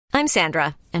I'm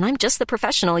Sandra, and I'm just the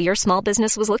professional your small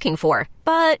business was looking for.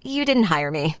 But you didn't hire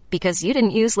me because you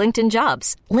didn't use LinkedIn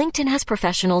Jobs. LinkedIn has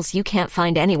professionals you can't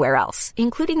find anywhere else,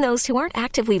 including those who aren't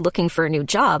actively looking for a new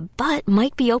job, but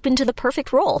might be open to the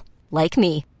perfect role, like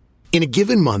me. In a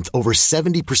given month, over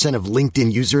 70% of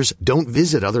LinkedIn users don't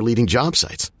visit other leading job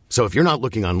sites. So if you're not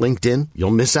looking on LinkedIn,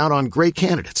 you'll miss out on great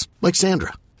candidates like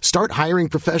Sandra. Start hiring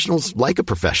professionals like a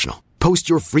professional. Post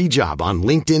your free job on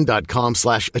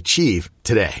linkedin.com/achieve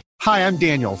today. Hi, I'm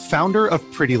Daniel, founder of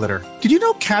Pretty Litter. Did you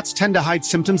know cats tend to hide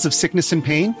symptoms of sickness and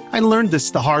pain? I learned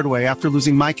this the hard way after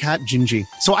losing my cat, Gingy.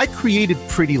 So I created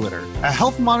Pretty Litter, a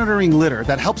health monitoring litter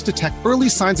that helps detect early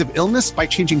signs of illness by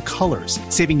changing colors,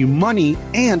 saving you money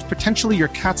and potentially your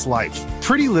cat's life.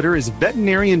 Pretty Litter is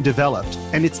veterinarian developed,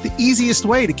 and it's the easiest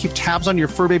way to keep tabs on your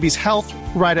fur baby's health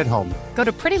right at home. Go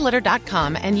to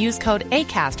prettylitter.com and use code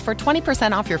ACAST for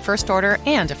 20% off your first order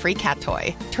and a free cat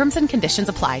toy. Terms and conditions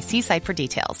apply. See site for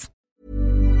details.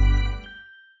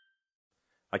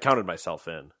 I counted myself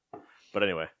in. But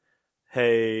anyway.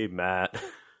 Hey, Matt.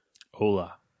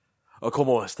 Hola.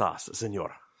 ¿Cómo estás,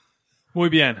 señor? Muy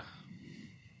bien.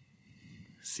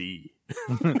 Sí.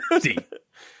 Sí.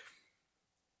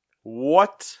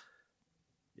 What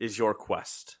is your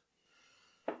quest?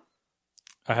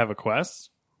 I have a quest.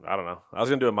 I don't know. I was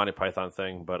going to do a Monty Python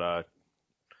thing, but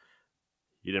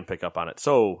you didn't pick up on it.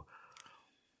 So,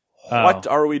 what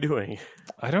are we doing?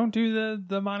 I don't do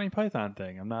the Monty Python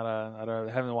thing. I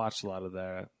haven't watched a lot of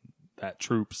that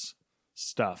Troops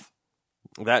stuff.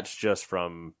 That's just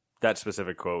from, that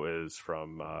specific quote is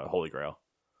from Holy Grail.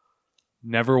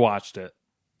 Never watched it.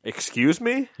 Excuse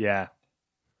me? Yeah.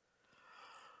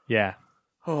 Yeah.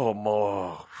 Oh,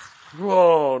 more.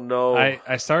 Oh, no.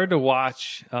 I started to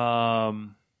watch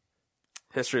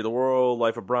History of the World,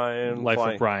 Life of Brian.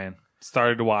 Of Brian.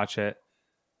 Started to watch it.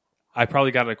 I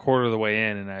probably got a quarter of the way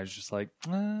in, and I was just like,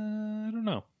 I don't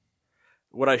know.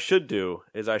 What I should do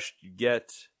is I should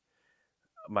get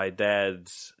my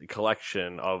dad's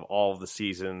collection of all of the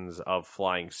seasons of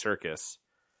Flying Circus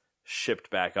shipped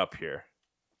back up here.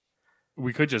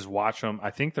 We could just watch them.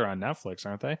 I think they're on Netflix,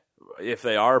 aren't they? If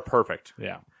they are, perfect.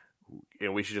 Yeah.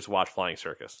 And we should just watch Flying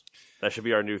Circus. That should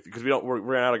be our new, because we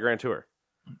ran out of Grand Tour.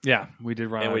 Yeah, we did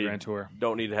run out of Grand Tour.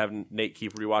 Don't need to have Nate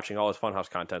keep rewatching all his Funhouse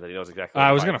content that he knows exactly.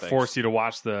 I was going to force you to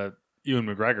watch the Ewan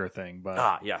McGregor thing,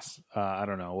 but yes. I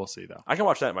don't know. We'll see though. I can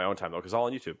watch that in my own time though, because it's all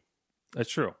on YouTube.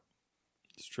 That's true.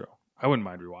 It's true. I wouldn't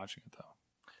mind rewatching it though.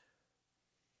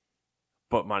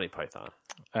 But Monty Python.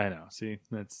 I know. See,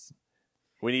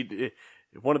 we need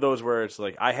one of those where it's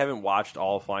like I haven't watched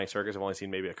all of Flying Circus. I've only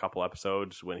seen maybe a couple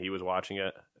episodes when he was watching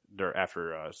it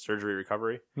after surgery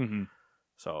recovery. Mm-hmm.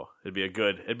 So it'd be a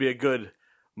good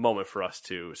moment for us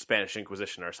to Spanish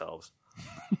Inquisition ourselves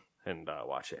and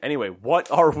watch it. Anyway, what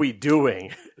are we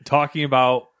doing? Talking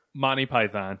about Monty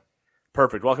Python.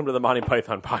 Perfect. Welcome to the Monty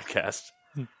Python podcast.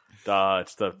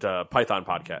 It's the Python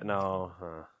podcast. No.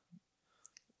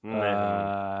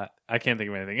 I can't think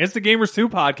of anything. It's the Gamers 2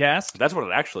 podcast. That's what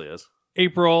it actually is.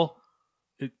 April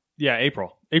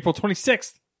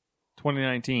 26th,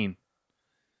 2019.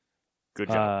 Good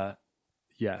job.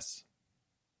 Yes.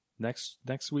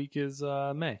 Next week is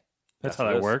May. That's how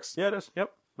that works. Yeah, it is.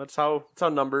 Yep. That's how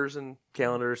numbers and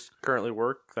calendars currently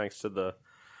work, thanks to the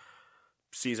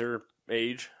Caesar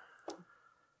age.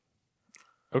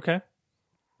 Okay.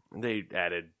 They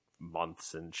added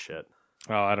months and shit.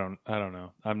 Oh, I don't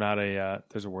know. I'm not a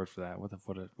there's a word for that. What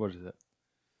is it?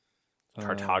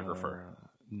 Cartographer.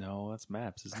 No, that's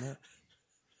maps, isn't it?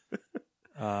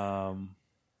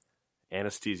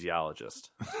 Anesthesiologist.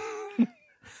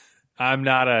 I'm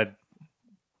not a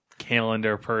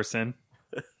calendar person.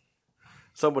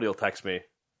 Somebody will text me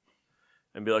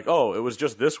and be like, "Oh, it was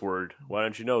just this word. Why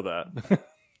don't you know that?"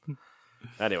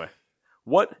 Anyway,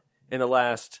 what in the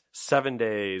last 7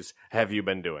 days have you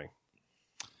been doing?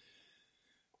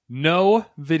 No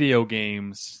video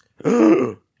games.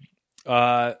 More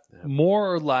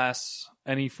or less,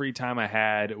 any free time I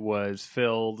had was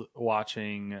filled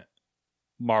watching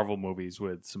Marvel movies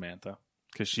with Samantha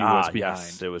because she was behind.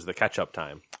 Yes, it was the catch-up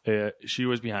time. She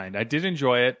was behind. I did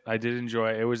enjoy it.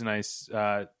 It was nice.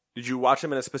 Did you watch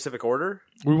them in a specific order?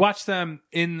 We watched them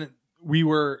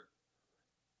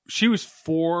she was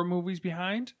 4 movies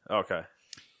behind. Okay.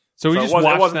 So we just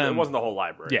watched them. It wasn't the whole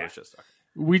library. Yeah. It was just, okay.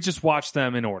 We just watched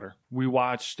them in order. We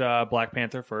watched Black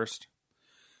Panther first.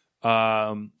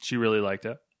 She really liked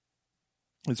it.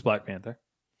 It's Black Panther.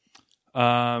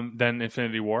 Then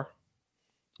Infinity War,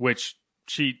 which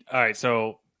all right,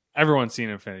 so everyone's seen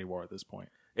Infinity War at this point.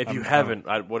 If you haven't,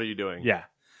 what are you doing? Yeah.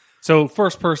 So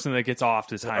first person that gets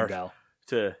off is Heimdall.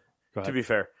 To be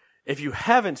fair, if you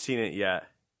haven't seen it yet,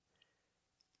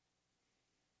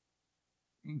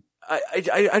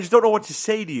 I just don't know what to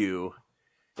say to you.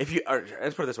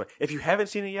 Let's put it this way: if you haven't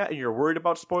seen it yet and you're worried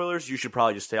about spoilers, you should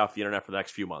probably just stay off the internet for the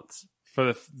next few months.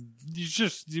 At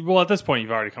this point,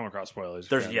 you've already come across spoilers.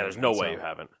 There's no way you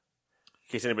haven't.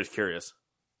 In case anybody's curious.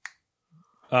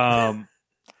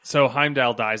 So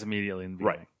Heimdall dies immediately in the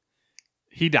beginning. Right.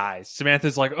 He dies.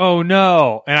 Samantha's like, "Oh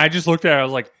no!" And I just looked at her. I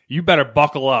was like, "You better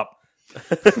buckle up."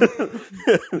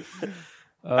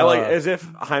 I like as if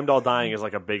Heimdall dying is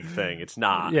like a big thing. It's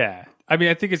not. Yeah, I mean,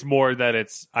 I think it's more that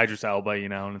it's Idris Elba,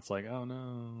 and it's like, "Oh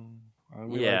no,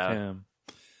 we like him."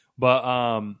 But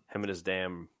him and his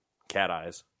damn cat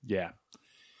eyes. Yeah.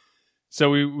 So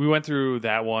we went through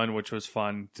that one, which was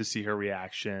fun to see her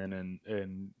reaction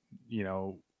and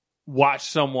watch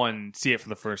someone see it for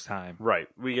the first time. Right.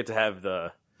 We get to have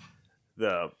the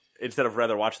instead of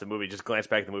rather watch the movie, just glance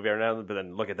back at the movie every now and then, but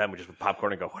then look at them with just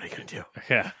popcorn and go, what are you going to do?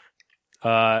 Yeah.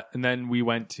 And then we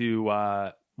went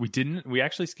to we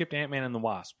actually skipped Ant-Man and the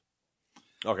Wasp.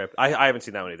 Okay. I haven't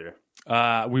seen that one either.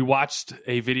 We watched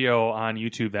a video on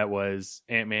YouTube that was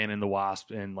Ant-Man and the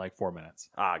Wasp in like 4 minutes.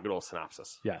 Good old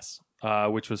synopsis. Yes.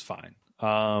 Which was fine.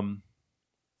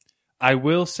 I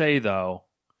will say though,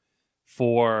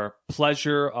 for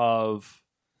pleasure of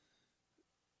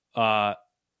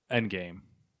Endgame,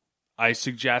 I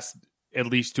suggest at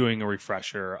least doing a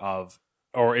refresher of,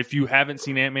 or if you haven't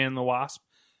seen Ant-Man and the Wasp,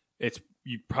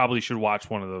 you probably should watch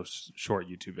one of those short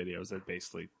YouTube videos that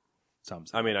basically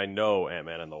sums it. I mean, I know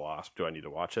Ant-Man and the Wasp. Do I need to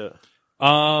watch it?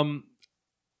 I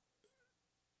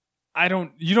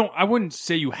wouldn't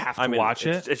say you have to watch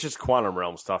it. It's just Quantum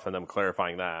Realm stuff and them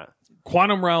clarifying that.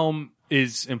 Quantum Realm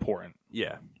is important.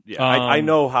 Yeah. I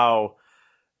know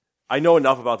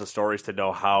enough about the stories to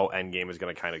know how Endgame is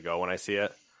going to kind of go when I see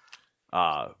it.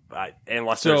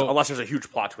 Unless there's a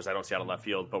huge plot twist I don't see out of left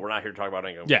field, but we're not here to talk about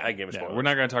Endgame. Endgame spoilers. We're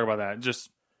not going to talk about that. Just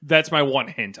that's my one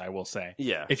hint, I will say.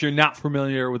 Yeah. If you're not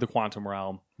familiar with the Quantum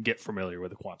Realm, get familiar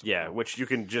with the Quantum Realm. Yeah, which you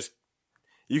can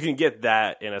get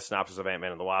that in a synopsis of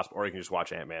Ant-Man and the Wasp, or you can just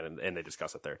watch Ant-Man and they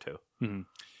discuss it there too. Mm-hmm.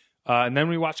 And then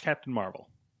we watched Captain Marvel,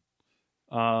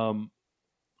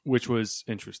 which was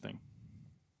interesting.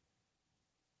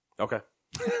 Okay.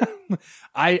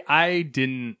 I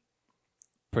didn't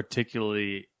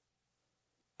particularly.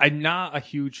 I'm not a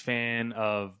huge fan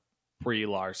of Brie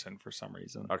Larson for some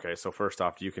reason. Okay, so first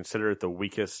off, do you consider it the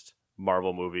weakest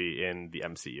Marvel movie in the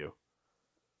MCU?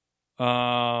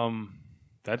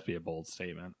 That'd be a bold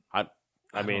statement. I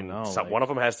mean, one of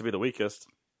them has to be the weakest.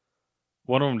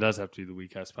 One of them does have to be the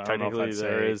weakest, but I don't know if I'd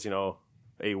there say is,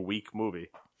 a weak movie.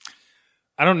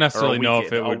 I don't necessarily know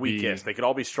if it would weakest. They could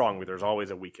all be strong, but there's always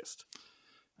a weakest.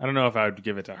 I don't know if I would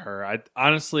give it to her. I'd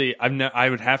probably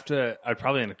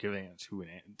end up giving it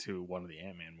to one of the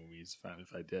Ant-Man movies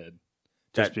if I did,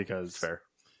 because fair.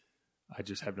 I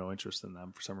just have no interest in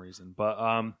them for some reason.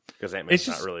 But because Ant-Man's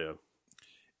not really a.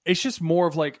 It's just more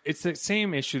of like it's the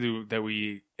same issue that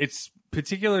it's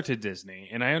particular to Disney,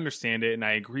 and I understand it, and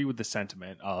I agree with the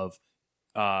sentiment of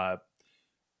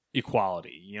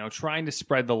equality. Trying to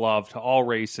spread the love to all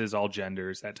races, all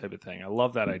genders, that type of thing. I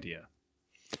love that idea.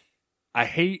 I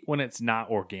hate when it's not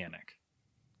organic.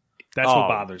 That's what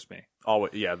bothers me. Oh,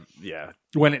 yeah.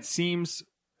 When it seems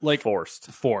like forced.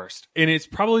 And it's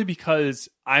probably because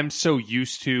I'm so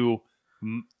used to,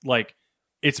 like,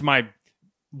 it's my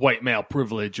white male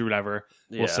privilege or whatever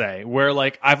we'll say, where,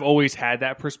 like, I've always had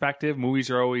that perspective. Movies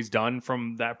are always done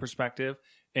from that perspective.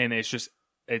 And I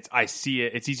see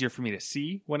it. It's easier for me to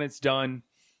see when it's done,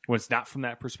 when it's not from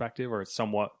that perspective, or it's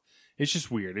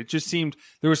just weird. It just seemed,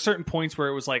 there were certain points where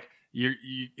it was like,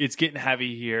 it's getting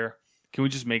heavy here. Can we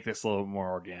just make this a little more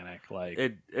organic? Like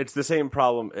it's the same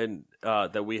problem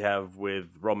that we have with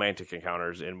romantic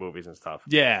encounters in movies and stuff.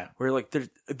 Yeah, where like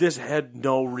this had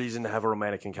no reason to have a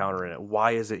romantic encounter in it.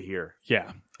 Why is it here?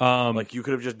 Yeah, like you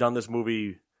could have just done this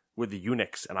movie with the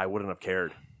eunuchs, and I wouldn't have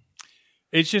cared.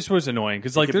 It just was annoying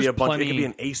because like it could be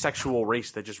an asexual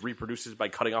race that just reproduces by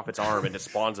cutting off its arm and it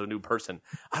spawns a new person.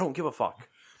 I don't give a fuck.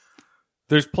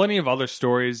 There's plenty of other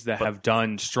stories that have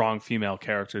done strong female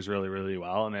characters really, really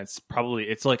well, and it's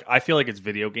like I feel like it's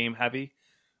video game heavy,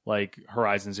 like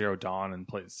Horizon Zero Dawn and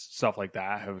stuff like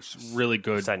that have really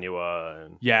good. Senua,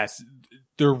 and yes,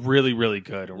 they're really, really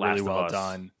good and Last really well of Us.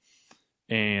 done.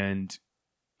 And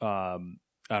I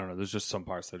don't know, there's just some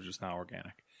parts that are just not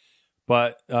organic.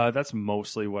 But that's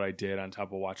mostly what I did on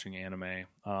top of watching anime.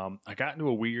 I got into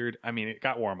it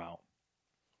got warm out.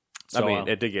 So,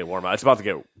 it did get warm out. It's about to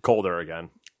get colder again.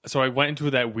 So I went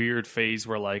into that weird phase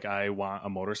where like I want a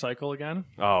motorcycle again.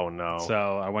 Oh no! So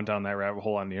I went down that rabbit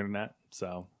hole on the internet.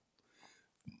 So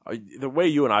the way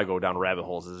you and I go down rabbit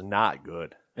holes is not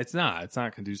good. It's not. It's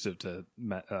not conducive to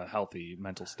a healthy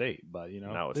mental state, but,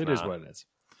 No, it's it is not. what it is.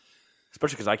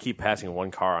 Especially because I keep passing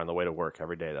one car on the way to work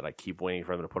every day that I keep waiting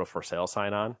for him to put a for sale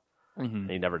sign on,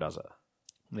 and he never does it.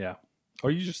 Yeah.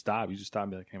 Or you just stop. You just stop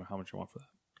and be like, hey, how much you want for that?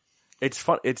 It's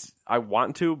fun. I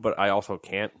want to, but I also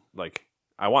can't. Like,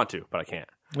 I want to, but I can't.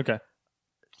 Okay.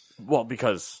 Well,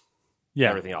 because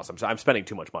everything else, I'm spending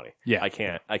too much money. Yeah. I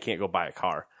can't go buy a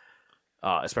car,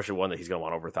 especially one that he's going to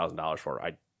want over $1,000 for.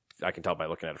 I can tell by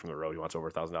looking at it from the road he wants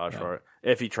over $1,000 for it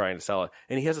if he's trying to sell it,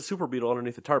 and he has a Super Beetle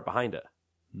underneath the tarp behind it.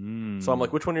 So I'm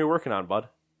like, which one are you working on, bud?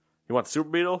 You want the Super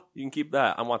Beetle? You can keep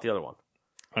that. I want the other one.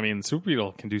 I mean, the Super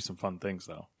Beetle can do some fun things,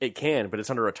 though. It can, but it's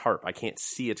under a tarp. I can't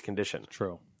see its condition.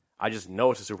 True. I just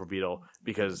know it's a Super Beetle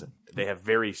because they have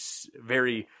very,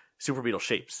 very Super Beetle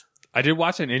shapes. I did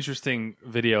watch an interesting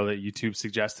video that YouTube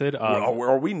suggested.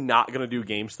 Are we not going to do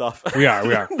game stuff? We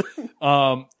are.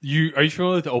 Are you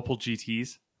familiar with the Opel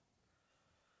GTs?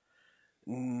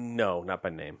 No, not by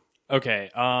name. Okay.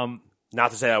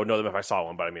 Not to say I would know them if I saw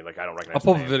one, but I mean, like, I don't recognize I'll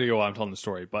pull up the a name. video while I'm telling the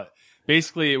story. But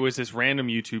basically, it was this random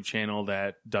YouTube channel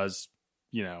that does,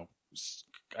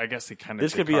 I guess they kind of.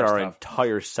 This could be our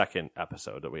entire second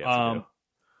episode that we have to do.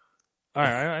 All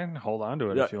right, I can hold on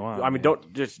to it if you want. I mean,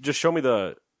 don't just show me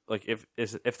the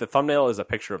if the thumbnail is a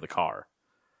picture of the car.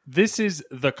 This is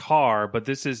the car, but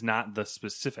this is not the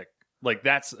specific. Like,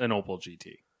 that's an Opel GT.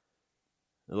 It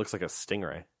looks like a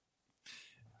Stingray.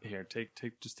 Here,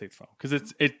 just take the phone,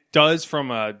 because it does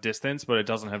from a distance, but it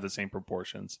doesn't have the same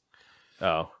proportions.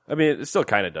 Oh, I mean, it still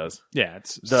kind of does. Yeah,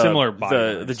 it's similar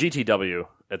body. The GTW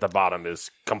at the bottom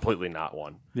is completely not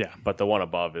one. Yeah, but the one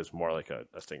above is more like a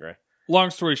Stingray.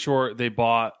 Long story short, they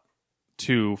bought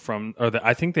two from,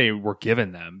 I think they were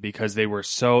given them because they've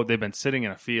been sitting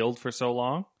in a field for so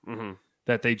long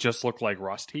that they just look like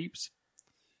rust heaps.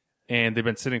 And they've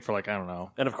been sitting for, like, I don't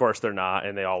know. And of course they're not,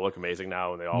 and they all look amazing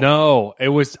now.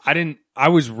 And I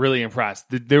was really impressed.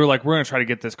 They were like, we're going to try to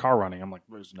get this car running. I'm like,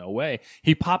 there's no way.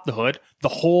 He popped the hood. The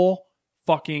whole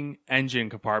fucking engine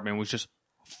compartment was just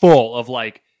full of,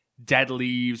 like, dead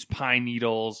leaves, pine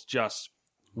needles, just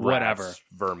whatever. Rats,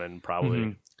 vermin,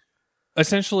 probably.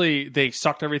 Essentially, they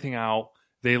sucked everything out.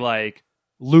 They, like,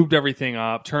 lubed everything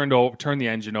up, turned the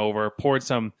engine over, poured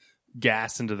some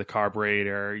gas into the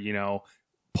carburetor,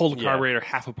 pulled the carburetor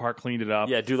half apart, cleaned it up.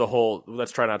 Yeah, do the whole,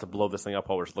 let's try not to blow this thing up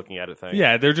while we're looking at it thing.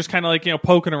 Yeah, they're just kind of like,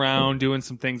 poking around, doing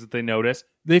some things that they notice.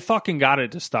 They fucking got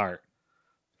it to start.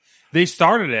 They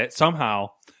started it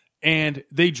somehow, and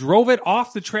they drove it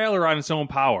off the trailer on its own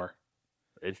power.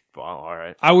 All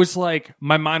right. I was like,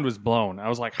 my mind was blown. I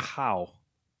was like, how?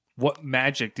 What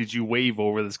magic did you wave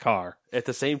over this car? At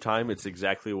the same time, it's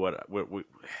exactly what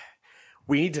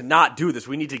we need to not do this.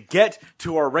 We need to get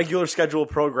to our regular schedule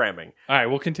programming. All right,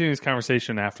 we'll continue this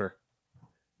conversation after.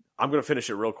 I'm going to finish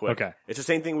it real quick. Okay. It's the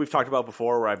same thing we've talked about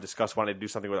before where I've discussed wanting to do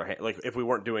something with our hand. Like, if we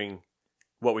weren't doing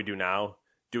what we do now,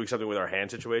 doing something with our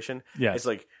hand situation. Yeah. It's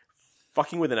like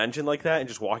fucking with an engine like that and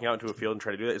just walking out into a field and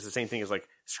trying to do that is the same thing as like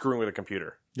screwing with a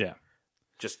computer. Yeah.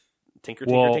 Just tinker.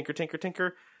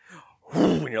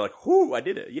 And you're like, whoo, I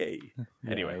did it. Yay.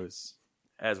 Anyway, it was...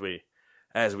 as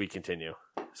we continue.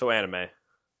 So anime.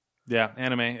 Yeah,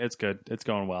 anime, it's good. It's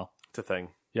going well. It's a thing.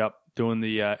 Yep. Doing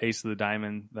the Ace of the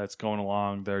Diamond, that's going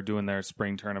along. They're doing their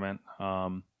spring tournament.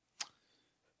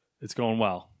 It's going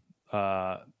well.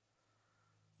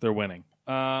 They're winning.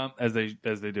 As they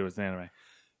do as an anime.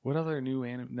 What other new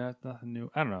anime? Nothing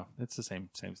new. I don't know. It's the same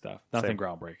stuff. Nothing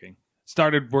groundbreaking.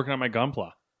 Started working on my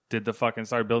Gunpla.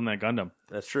 Started building that Gundam.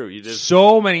 That's true. You did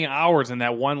so many hours in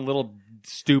that one little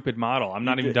stupid model. I'm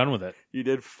not even done with it. You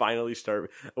did finally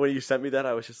start. When you sent me that,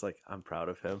 I was just like, I'm proud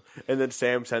of him. And then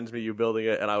Sam sends me you building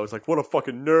it, and I was like, what a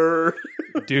fucking nerd.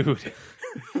 Dude.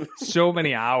 So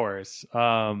many hours.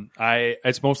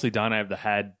 It's mostly done. I have the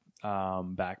head,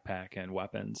 backpack, and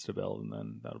weapons to build, and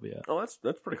then that'll be it. Oh,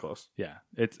 that's pretty close. Yeah.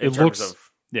 It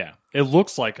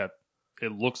looks like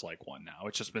one now.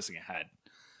 It's just missing a head.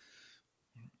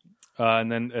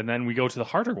 And then we go to the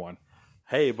harder one.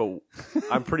 Hey, but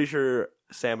I'm pretty sure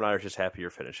Sam and I are just happy you're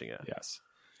finishing it. Yes.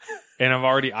 And I'm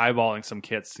already eyeballing some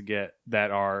kits to get that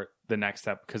are the next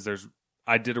step, because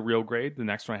I did a real grade. The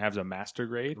next one I have is a master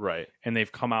grade. Right. And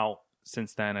they've come out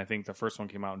since then. I think the first one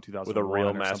came out in 2001. With a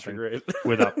real master grade?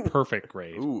 With a perfect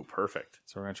grade. Ooh, perfect.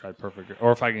 So we're going to try perfect grade.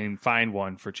 Or if I can find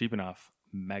one for cheap enough,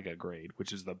 mega grade,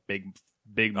 which is the big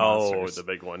monsters. Oh, the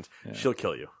big ones. Yeah. She'll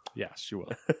kill you. Yes, she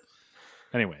will.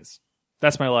 Anyways,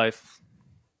 that's my life.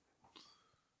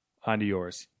 On to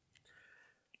yours.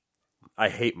 I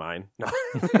hate mine.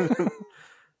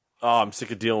 Oh, I'm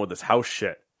sick of dealing with this house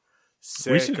shit.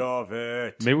 Sick of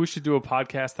it. Maybe we should do a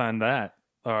podcast on that.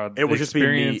 It would just be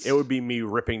me. It would be me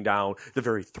ripping down the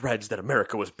very threads that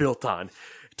America was built on.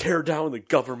 Tear down the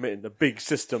government and the big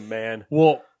system, man.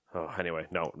 Well, anyway,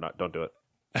 don't do it.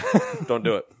 Don't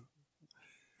do it.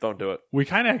 Don't do it. We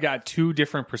kind of got two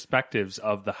different perspectives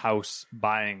of the house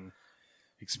buying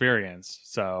experience.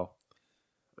 So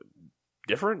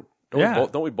different? Yeah.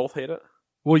 Don't we both hate it?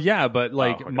 Well, yeah, but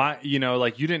like okay.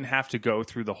 you didn't have to go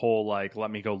through the whole like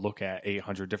let me go look at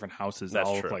 800 different houses that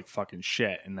all look like fucking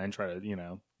shit, and then try to be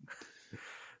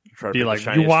like,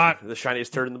 you want the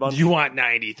shiniest turd in the bunch? You want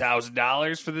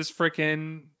 $90,000 for this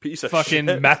freaking piece of fucking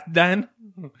shit. meth? Then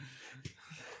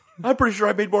I'm pretty sure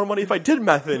I made more money if I did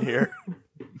meth in here.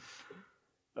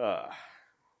 That's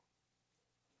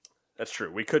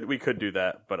true. We could do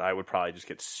that, but I would probably just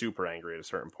get super angry at a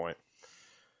certain point.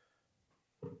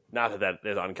 Not that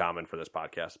is uncommon for this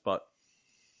podcast, but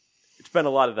it's been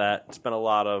a lot of that. It's been a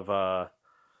lot of.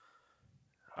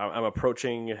 I'm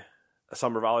approaching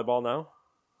summer volleyball now,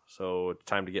 so it's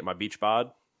time to get my beach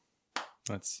bod.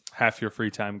 That's half your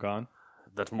free time gone.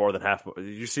 That's more than half. Did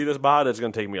you see this bod? It's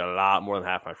going to take me a lot more than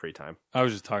half my free time. I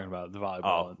was just talking about the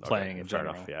volleyball and playing in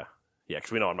general. Enough, yeah,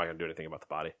 because we know I'm not going to do anything about the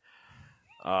body.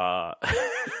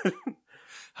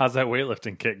 How's that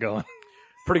weightlifting kit going?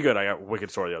 Pretty good. I got wicked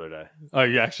sore the other day. Oh,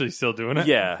 you actually still doing it?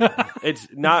 Yeah. It's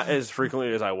not as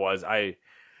frequently as I was. I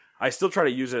still try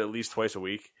to use it at least twice a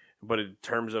week, but in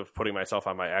terms of putting myself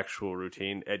on my actual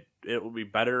routine, it will be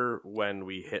better when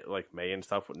we hit like May and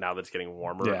stuff, now that it's getting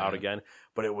warmer out again.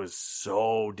 But it was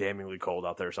so damningly cold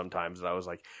out there sometimes that I was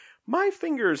like, my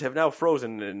fingers have now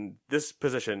frozen in this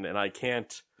position and I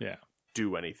can't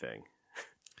do anything.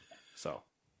 So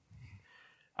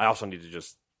I also need to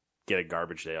just get a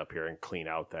garbage day up here and clean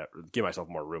out that, give myself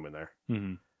more room in there.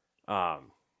 Mm-hmm.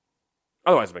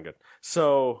 Otherwise, it's been good.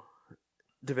 So,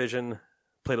 Division,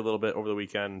 played a little bit over the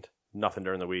weekend, nothing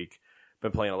during the week.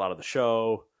 Been playing a lot of the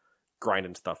show,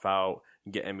 grinding stuff out,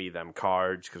 getting me them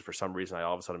cards, because for some reason I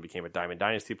all of a sudden became a Diamond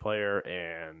Dynasty player,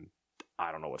 and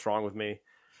I don't know what's wrong with me.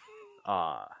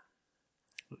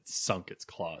 It sunk its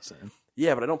claws in.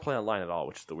 Yeah, but I don't play online at all,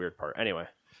 which is the weird part. Anyway.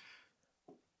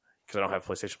 Because I don't have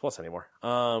PlayStation Plus anymore.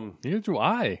 Neither do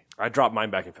I. I dropped mine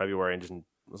back in February and just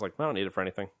was like, I don't need it for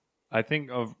anything. I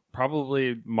think of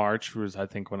probably March was, I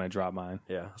think, when I dropped mine.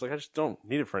 Yeah. I was like, I just don't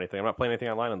need it for anything. I'm not playing anything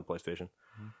online on the PlayStation.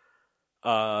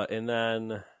 Mm-hmm. And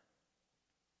then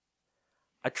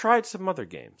I tried some other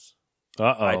games.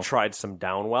 Uh-oh. I tried some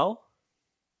Downwell.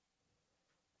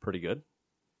 Pretty good.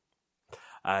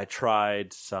 I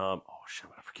tried some... Oh, shit,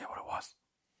 I forget what it was.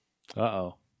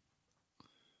 Uh-oh.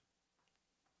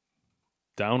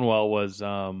 Downwell was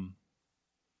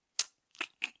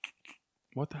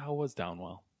what the hell was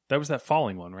Downwell? That was that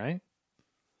falling one, right?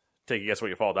 Take a guess what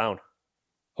you fall down.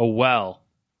 A well.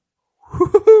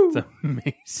 It's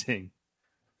amazing.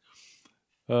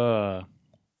 I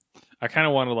kind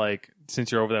of want to, like,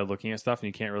 since you're over there looking at stuff and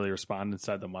you can't really respond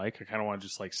inside the mic, I kind of want to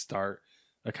just like start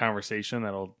a conversation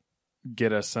that'll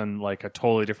get us on like a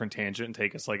totally different tangent and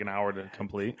take us like an hour to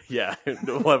complete. Yeah,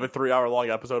 we'll have a 3-hour long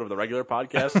episode of the regular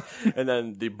podcast, and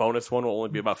then the bonus one will only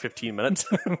be about 15 minutes.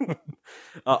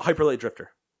 Hyperlight Drifter.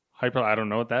 I don't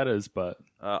know what that is, but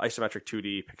isometric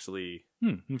 2D pixely.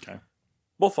 Okay.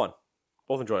 Both fun,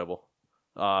 both enjoyable.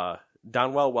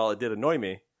 Downwell, while it did annoy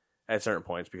me at certain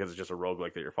points because it's just a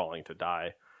roguelike that you're falling to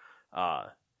die, I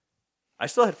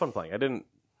still had fun playing.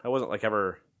 I wasn't like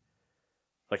ever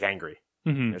like angry.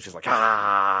 Mm-hmm. It's just like,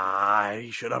 he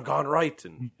should have gone right,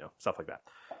 and stuff like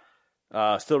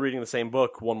that. Still reading the same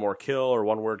book, One More Kill, or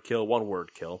One Word Kill, One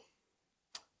Word Kill.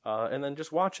 And then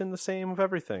just watching the same of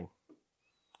everything.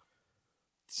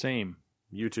 Same.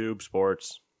 YouTube,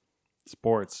 sports.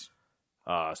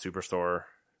 Superstore,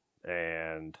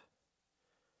 and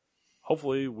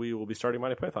hopefully we will be starting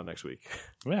Mighty Python next week.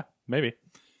 Yeah, maybe.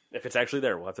 If it's actually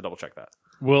there, we'll have to double check that.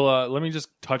 Well, let me just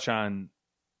touch on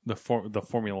the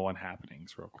Formula One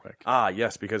happenings real quick.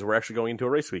 Yes, because we're actually going into a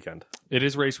race weekend. It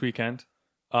is race weekend.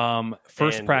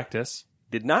 First And practice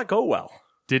did not go well.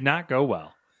 did not go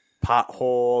well.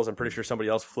 Potholes. I'm pretty sure somebody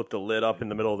else flipped a lid up in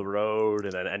the middle of the road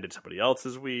and then ended somebody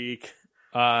else's week.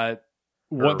 The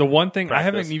one thing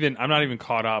practice. I'm not even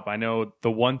caught up. I know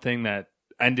the one thing that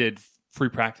ended free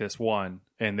practice 1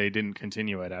 and they didn't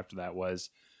continue it after that was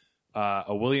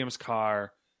a Williams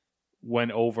car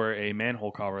went over a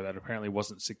manhole cover that apparently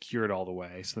wasn't secured all the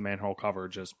way. So the manhole cover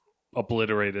just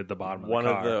obliterated the bottom of the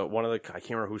car. One of the I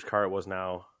can't remember whose car it was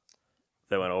now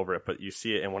that went over it, but you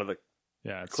see it in one of the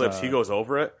it's, clips. He goes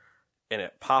over it and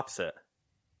it pops it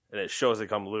and it shows it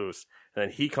come loose. And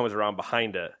then he comes around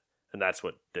behind it and that's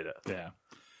what did it. Yeah.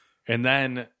 And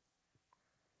then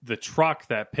the truck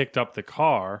that picked up the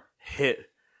car hit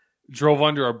drove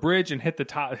under a bridge and hit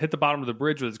the bottom of the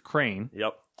bridge with his crane.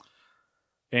 Yep.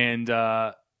 And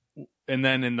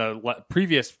then in the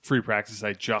previous free practice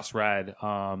I just read,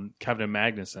 Kevin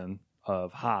Magnussen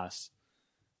of Haas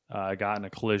got in a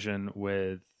collision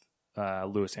with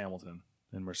Lewis Hamilton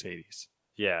in Mercedes.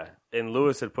 Yeah, and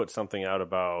Lewis had put something out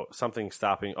about something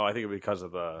stopping. Oh, I think it was because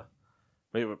of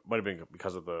maybe it might have been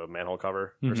because of the manhole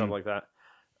cover or something like that.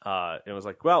 It was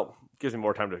like, well, it gives me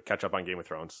more time to catch up on Game of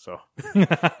Thrones. So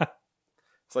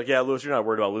it's like, yeah, Lewis, you're not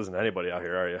worried about losing to anybody out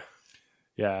here, are you?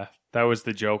 Yeah, that was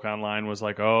the joke online. Was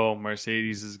like, oh,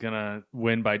 Mercedes is gonna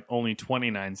win by only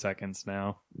 29 seconds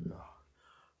now.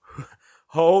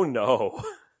 Oh no!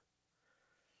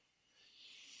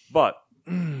 But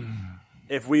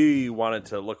if we wanted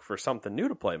to look for something new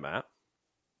to play, Matt,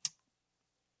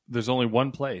 there's only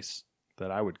one place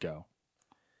that I would go.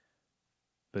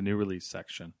 The new release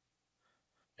section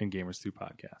in Gamers 2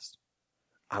 Podcast.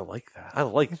 I like that. I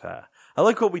like that. I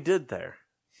like what we did there.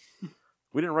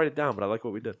 We didn't write it down, but I like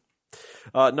what we did.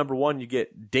 Number 1, you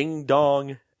get Ding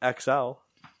Dong XL.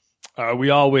 We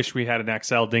all wish we had an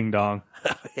XL Ding Dong.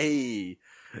 Hey,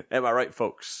 am I right,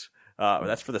 folks?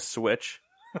 That's for the Switch.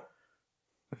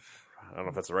 I don't know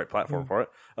if that's the right platform for it.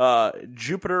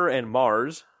 Jupiter and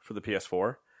Mars for the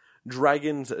PS4.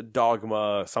 Dragon's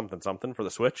Dogma something something for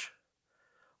the Switch.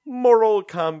 Mortal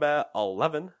Kombat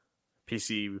 11.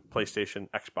 PC, PlayStation,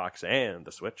 Xbox, and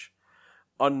the Switch.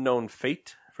 Unknown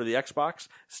Fate for the Xbox.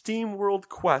 Steam World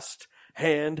Quest,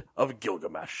 Hand of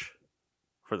Gilgamesh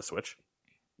for the Switch.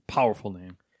 Powerful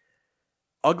name.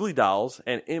 Ugly Dolls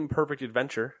and Imperfect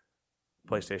Adventure,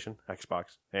 PlayStation,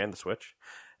 Xbox, and the Switch.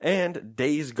 And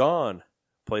Days Gone,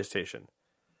 PlayStation.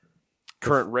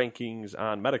 Current rankings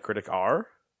on Metacritic are...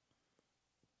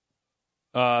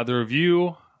 the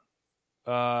review...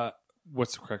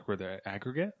 what's the correct word there?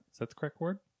 Aggregate? Is that the correct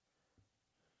word?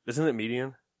 Isn't it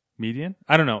median? Median?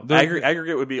 I don't know.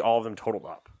 Aggregate would be all of them totaled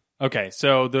up. Okay,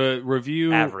 so the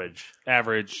review...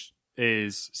 Average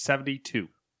is 72.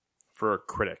 For a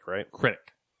critic, right?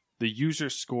 Critic. The user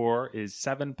score is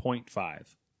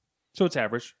 7.5. So it's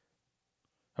average,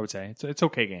 I would say. It's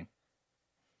okay game.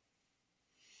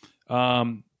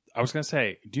 I was going to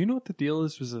say, do you know what the deal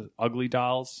is with the Ugly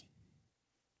Dolls?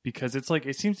 Because it's like,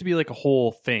 it seems to be like a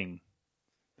whole thing.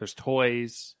 There's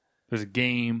toys. There's a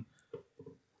game.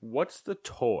 What's the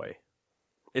toy?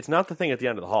 It's not the thing at the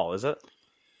end of the hall, is it?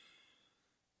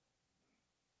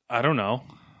 I don't know.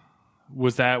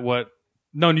 Was that what...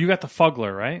 No, you got the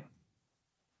Fuggler, right?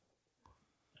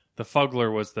 The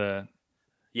Fuggler was the...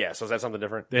 Yeah, so is that something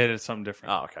different? It is something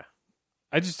different. Oh, okay.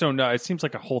 I just don't know. It seems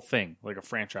like a whole thing, like a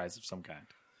franchise of some kind.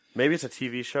 Maybe it's a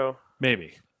TV show?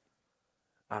 Maybe.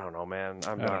 I don't know, man.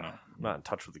 I'm not in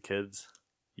touch with the kids.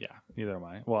 Yeah, neither am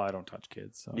I. Well, I don't touch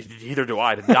kids. So. Neither do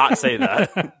I. I did not say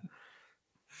that.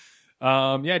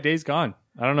 Yeah, Days Gone.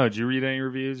 I don't know. Did you read any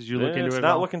reviews? Did you look into it? It's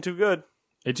not looking too good.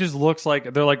 It just looks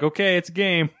like they're like, okay, it's a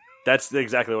game. That's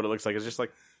exactly what it looks like. It's just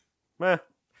like, meh.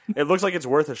 It looks like it's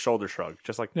worth a shoulder shrug.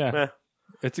 Just like, meh.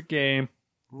 It's a game.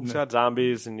 It's got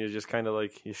zombies, and you just kind of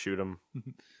like, you shoot them.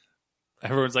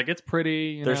 Everyone's like, it's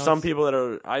pretty. There's some people that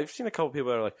are, I've seen a couple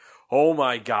people that are like, oh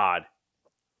my God,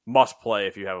 must play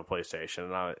if you have a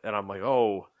PlayStation. And I'm like,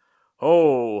 oh,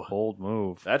 bold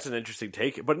move. That's an interesting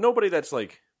take. But nobody that's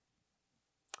like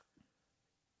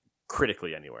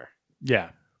critically anywhere. Yeah.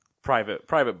 Private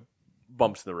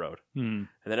bumps in the road. And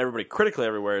then everybody critically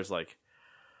everywhere is like,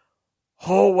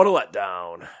 oh, what a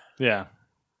letdown. Yeah.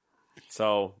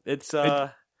 So it's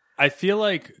I feel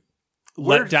like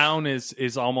letdown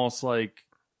is almost like,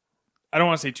 I don't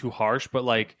want to say too harsh, but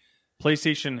like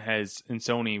PlayStation has and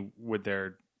Sony with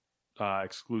their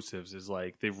exclusives is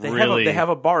like they have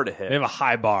a bar to hit. They have a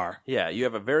high bar. Yeah, you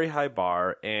have a very high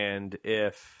bar, and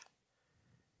I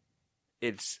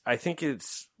think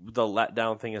it's the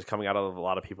letdown thing is coming out of a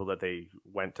lot of people that they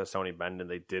went to Sony Bend and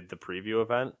they did the preview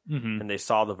event and they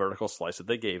saw the vertical slice that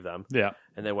they gave them. Yeah.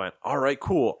 And they went, all right,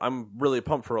 cool. I'm really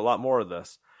pumped for a lot more of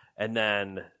this. And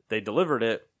then they delivered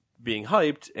it being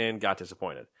hyped and got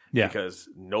disappointed. Yeah. Because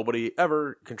nobody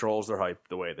ever controls their hype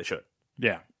the way they should.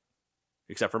 Yeah.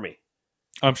 Except for me.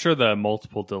 I'm sure the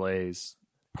multiple delays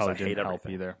probably I hate didn't help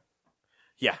everything. either.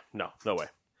 Yeah. No way.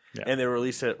 Yeah. And they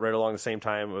released it right along the same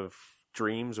time of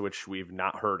Dreams, which we've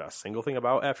not heard a single thing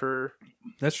about after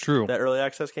That's true. that early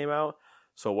access came out.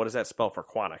 So what does that spell for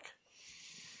Quantic?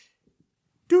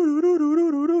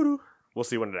 We'll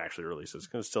see when it actually releases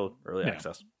because it's still early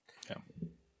access. Yeah.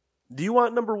 Do you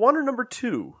want number 1 or number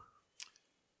 2?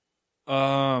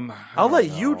 I'll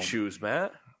let you choose,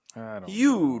 Matt. I don't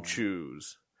You know.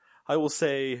 choose. I will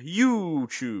say you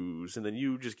choose, and then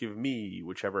you just give me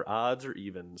whichever odds or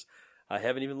evens. I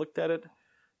haven't even looked at it.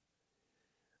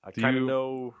 I kind of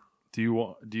know.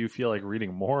 Do you feel like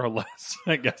reading more or less?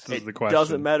 I guess is the question. It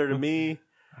doesn't matter to me.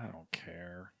 I don't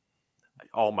care.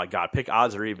 Oh my god, pick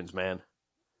odds or evens, man.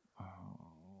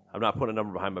 I'm not putting a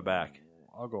number behind my back.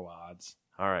 I'll go odds.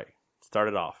 All right, start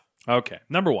it off. Okay,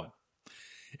 number 1.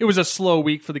 It was a slow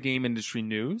week for the game industry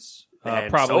news.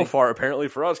 And Probably so far, apparently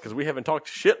for us, because we haven't talked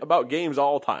shit about games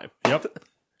all the time. Yep.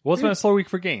 Well, it's been a slow week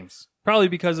for games. Probably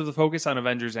because of the focus on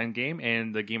Avengers Endgame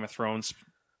and the Game of Thrones.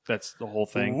 That's the whole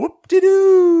thing.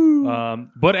 Whoop-de-doo!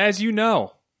 But as you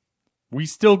know, we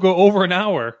still go over an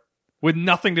hour with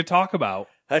nothing to talk about.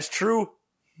 That's true.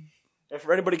 And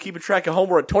for anybody keeping track at home,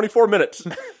 we're at 24 minutes.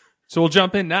 So we'll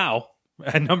jump in now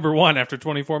at number 1 after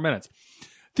 24 minutes.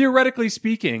 Theoretically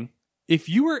speaking, if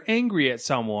you were angry at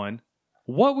someone,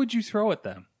 what would you throw at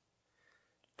them?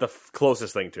 The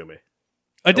closest thing to me.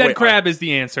 A dead crab is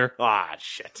the answer. Ah,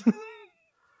 shit.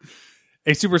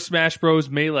 A Super Smash Bros.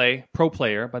 Melee pro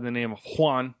player by the name of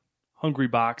Juan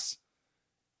Hungrybox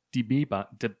Debidma,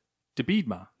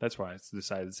 that's what I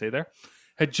decided to say there,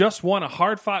 had just won a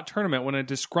hard-fought tournament when a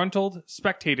disgruntled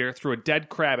spectator threw a dead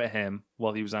crab at him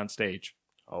while he was on stage.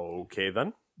 Okay,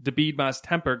 then. Debidma's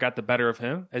temper got the better of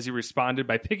him as he responded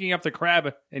by picking up the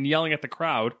crab and yelling at the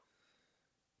crowd.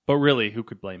 But really, who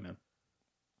could blame him?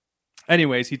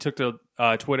 Anyways, he took to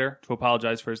Twitter to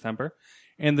apologize for his temper,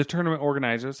 and the tournament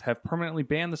organizers have permanently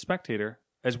banned the spectator,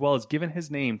 as well as given his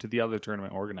name to the other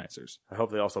tournament organizers. I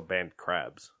hope they also banned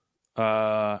crabs.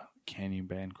 Can you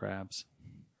ban crabs?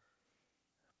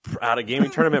 At a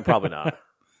gaming tournament, probably not.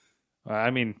 I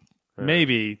mean,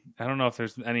 maybe. I don't know if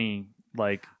there's any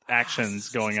actions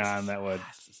going on that would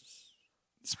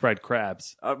spread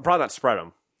crabs. Probably not spread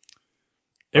them.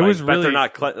 It was really. I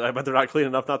bet they're not clean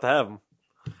enough not to have them.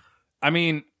 I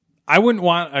mean, I wouldn't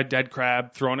want a dead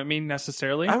crab thrown at me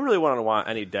necessarily. I really wouldn't want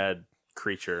any dead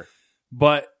creature.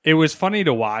 But it was funny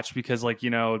to watch because,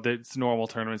 it's a normal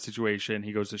tournament situation.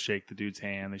 He goes to shake the dude's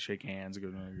hand. They shake hands.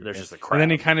 There's just a crab. And then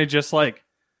he kind of just you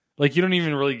don't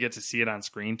even really get to see it on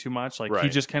screen too much. Right. He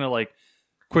just kind of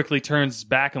quickly turns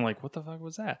back and what the fuck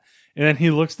was that? And then he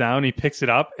looks down, he picks it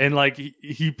up, and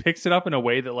he picks it up in a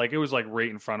way that it was right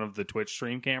in front of the Twitch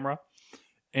stream camera.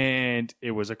 And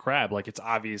it was a crab. It's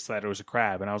obvious that it was a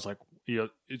crab. And I was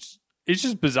it's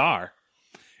just bizarre.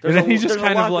 And then he just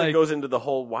kind of that goes into the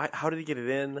whole why. How did he get it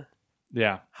in?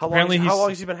 Yeah. How long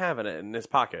has he been having it in his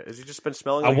pocket? Has he just been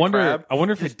smelling? I wonder. A crab? I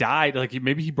wonder if it died.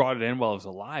 Maybe he brought it in while it was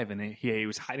alive, and he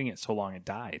was hiding it so long it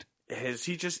died. Has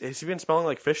he been smelling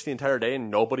like fish the entire day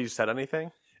and nobody said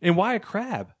anything? And why a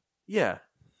crab? Yeah.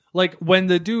 When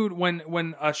the dude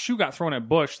when a shoe got thrown at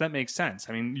Bush, that makes sense.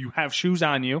 I mean, you have shoes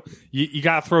on you. You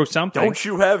got to throw something. Don't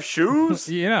you have shoes?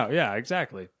 Yeah,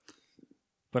 exactly.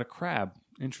 But a crab,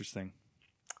 interesting.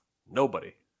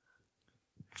 Nobody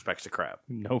expects a crab.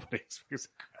 Nobody expects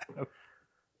a crab.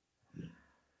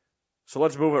 So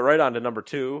let's move it right on to number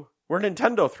 2, where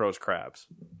Nintendo throws crabs.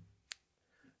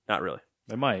 Not really.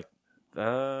 They might.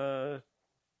 Turtle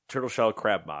Shell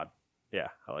Crab Mod. Yeah,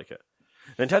 I like it.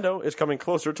 Nintendo is coming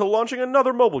closer to launching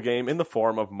another mobile game in the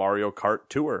form of Mario Kart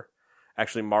Tour.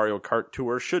 Actually, Mario Kart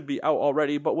Tour should be out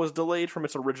already, but was delayed from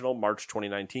its original March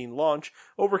 2019 launch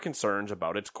over concerns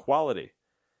about its quality.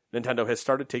 Nintendo has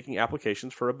started taking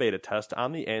applications for a beta test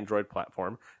on the Android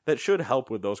platform that should help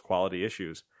with those quality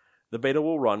issues. The beta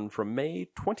will run from May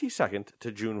 22nd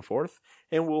to June 4th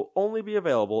and will only be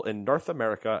available in North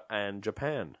America and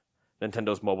Japan.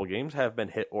 Nintendo's mobile games have been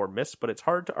hit or miss, but it's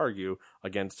hard to argue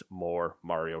against more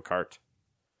Mario Kart.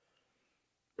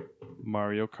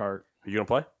 Mario Kart. Are you going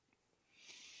to play?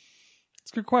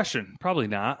 It's a good question. Probably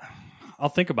not. I'll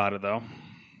think about it, though,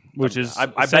 which is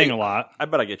I saying a lot. I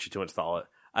bet I get you to install it.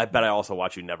 I bet I also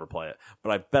watch you never play it,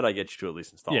 but I bet I get you to at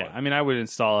least install it. Yeah, I mean, I would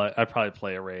install it. I'd probably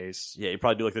play a race. Yeah, you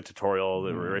probably do the tutorial,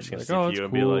 the racing like, CPU, and cool.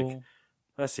 be like,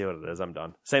 let's see what it is. I'm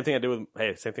done. Same thing I do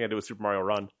with Super Mario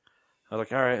Run. I was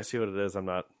like, all right, I see what it is.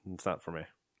 It's not for me.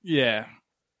 Yeah.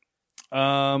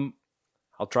 I'll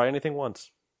try anything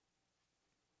once.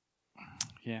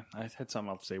 Yeah, I had something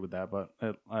else to say with that, but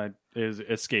it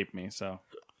escaped me, so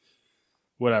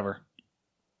whatever.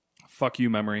 Fuck you,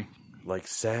 memory. Like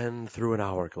sand through an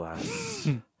hourglass.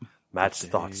 Matt's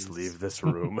thoughts leave this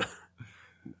room.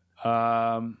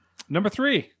 Number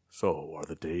 3. So are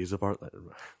the days of our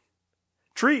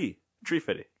Tree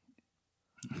Fitty.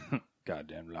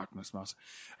 Goddamn Loch Ness Mouse.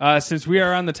 Since we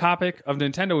are on the topic of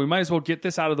Nintendo, we might as well get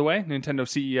this out of the way. Nintendo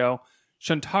CEO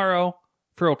Shuntaro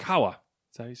Furukawa.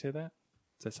 Is that how you say that?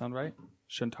 Does that sound right?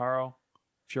 Shuntaro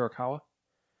Furukawa?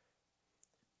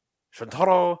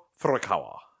 Shuntaro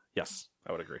Furukawa. Yes,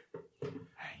 I would agree.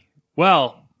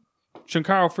 Well,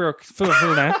 Shuntaro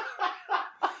Furukawa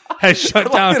has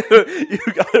shut down. You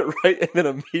got it right, and then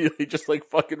immediately just like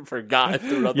fucking forgot and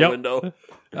threw it out the window.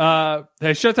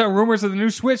 Has shut down rumors of the new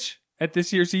Switch at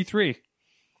this year's E3.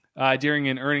 During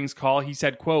an earnings call, he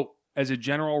said, quote, "As a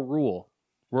general rule,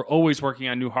 we're always working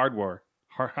on new hardware."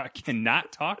 I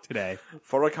cannot talk today.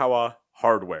 Furukawa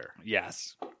Hardware.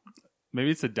 Yes. Maybe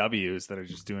it's the W's that are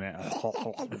just doing it.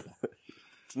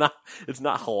 It's not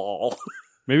halal.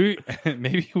 Maybe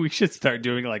we should start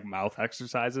doing like mouth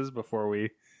exercises before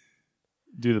we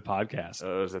do the podcast.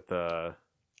 Is it the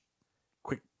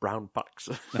quick brown fox?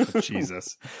 Oh,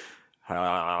 Jesus.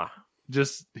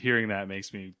 Just hearing that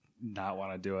makes me not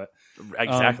want to do it.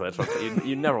 Exactly. That's what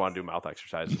you never want to do mouth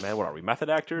exercises, man. What are we, method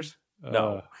actors?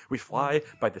 No. We fly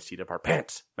by the seat of our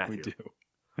pants, Matthew. We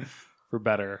do. For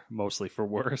better, mostly for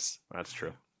worse. That's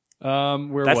true. That's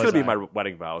going to be my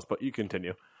wedding vows, but you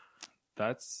continue.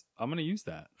 I'm going to use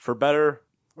that. For better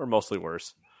or mostly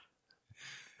worse.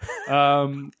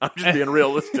 I'm just being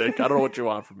realistic. I don't know what you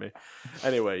want from me.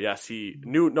 Anyway, yes,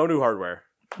 no new hardware.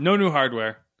 No new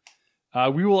hardware.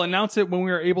 We will announce it when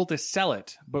we are able to sell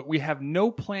it, but we have no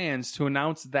plans to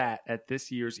announce that at this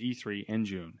year's E3 in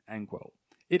June, end quote.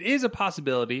 It is a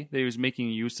possibility that he was making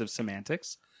use of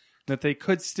semantics, that they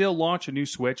could still launch a new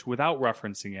Switch without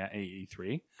referencing it at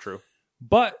E3. True.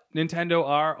 But Nintendo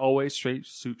are always straight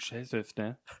shooters.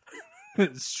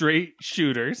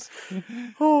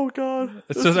 Oh, God.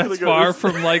 So that's far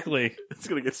from likely. It's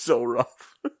going to get so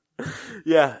rough.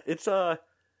 Yeah, it's I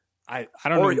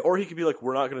don't know. Or he could be like,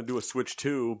 we're not going to do a Switch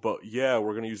 2, but yeah,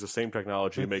 we're going to use the same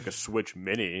technology to make a Switch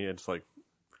Mini. It's like...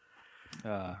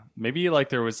 maybe like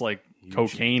there was like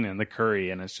cocaine in the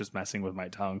curry and it's just messing with my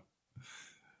tongue.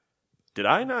 Did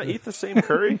I not eat the same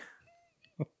curry?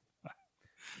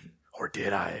 Or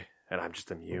did I? And I'm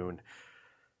just immune.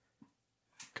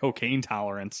 Cocaine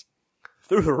tolerance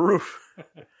through the roof.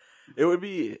 It would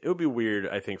be weird,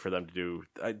 I think, for them to do.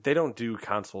 They don't do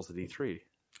consoles at E3.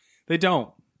 They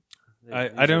don't.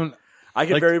 I don't. I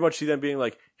can very much see them being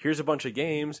like, here's a bunch of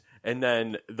games, and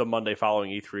then the Monday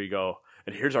following E3 go,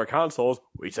 and here's our consoles.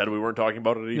 We said we weren't talking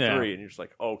about it at E3. Yeah. And you're just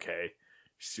like, okay,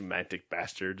 semantic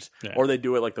bastards. Yeah. Or they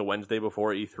do it like the Wednesday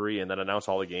before E3 and then announce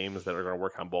all the games that are going to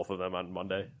work on both of them on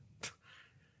Monday.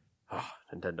 Oh,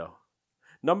 Nintendo.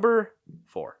 Number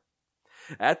 4.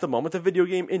 At the moment, the video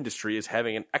game industry is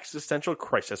having an existential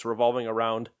crisis revolving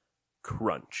around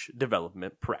crunch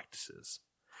development practices.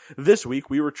 This week,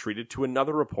 we were treated to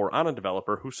another report on a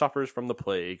developer who suffers from the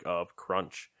plague of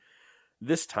crunch.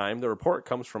 This time, the report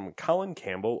comes from Colin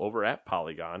Campbell over at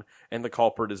Polygon, and the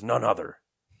culprit is none other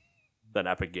than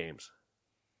Epic Games.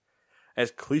 As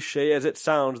cliche as it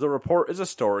sounds, the report is a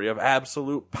story of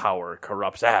absolute power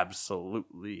corrupts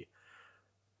absolutely.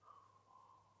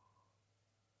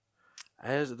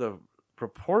 As the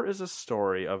report is a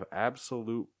story of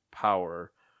absolute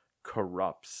power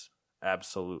corrupts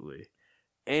absolutely.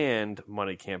 And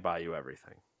money can't buy you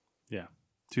everything. Yeah.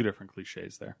 2 different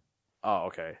cliches there. Oh,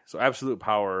 okay. So absolute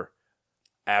power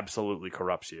absolutely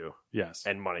corrupts you. Yes.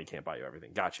 And money can't buy you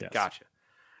everything. Gotcha. Yes. Gotcha.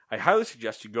 I highly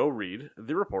suggest you go read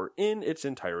the report in its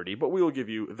entirety, but we will give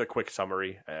you the quick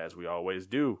summary, as we always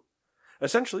do.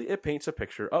 Essentially, it paints a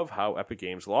picture of how Epic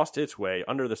Games lost its way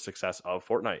under the success of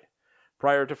Fortnite.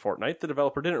 Prior to Fortnite, the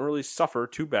developer didn't really suffer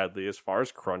too badly as far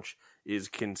as crunch is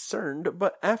concerned,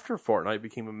 but after Fortnite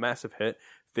became a massive hit,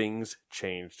 things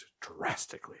changed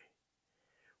drastically.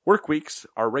 Work weeks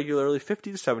are regularly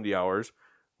 50 to 70 hours,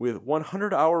 with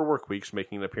 100-hour work weeks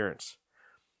making an appearance.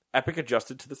 Epic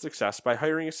adjusted to the success by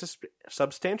hiring a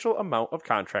substantial amount of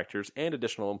contractors and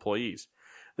additional employees.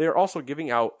 They are also giving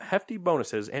out hefty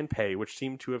bonuses and pay, which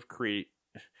seem to have created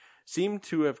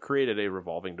a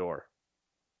revolving door.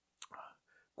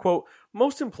 Quote,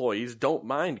 most employees don't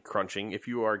mind crunching if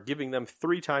you are giving them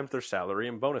 3 times their salary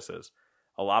and bonuses.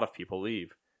 A lot of people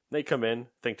leave. They come in,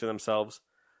 think to themselves,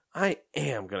 I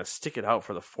am going to stick it out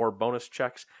for the 4 bonus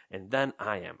checks, and then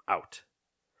I am out.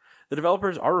 The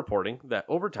developers are reporting that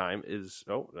overtime is...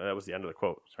 Oh, that was the end of the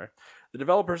quote. Sorry. The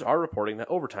developers are reporting that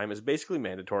overtime is basically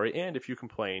mandatory, and if you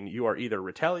complain, you are either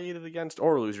retaliated against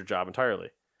or lose your job entirely.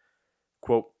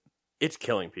 Quote, it's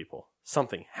killing people.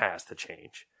 Something has to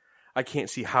change. I can't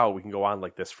see how we can go on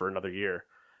like this for another year.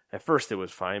 At first it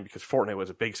was fine because Fortnite was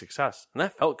a big success, and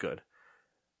that felt good.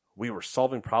 We were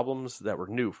solving problems that were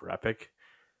new for Epic.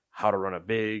 How to run a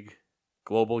big,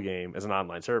 global game as an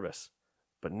online service.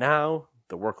 But now,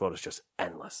 the workload is just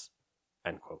endless.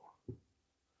 End quote.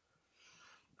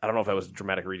 I don't know if that was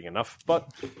dramatic reading enough,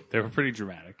 but... They were pretty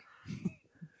dramatic.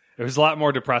 It was a lot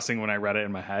more depressing when I read it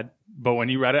in my head, but when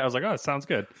you read it, I was like, oh, it sounds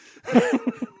good.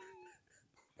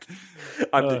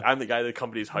 I'm the guy that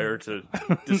companies hire to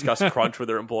discuss crunch with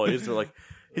their employees. They're like,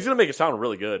 he's going to make it sound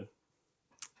really good.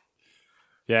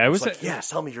 Yeah, it was like, yeah,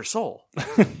 sell me your soul.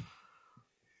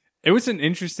 It was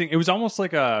it was almost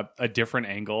like a different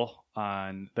angle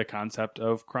on the concept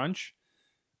of crunch.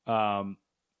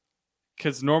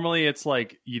 Because normally it's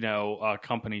like, a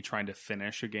company trying to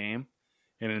finish a game.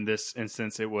 And in this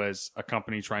instance, it was a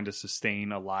company trying to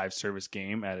sustain a live service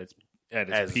game at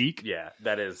its peak. Yeah,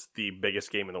 that is the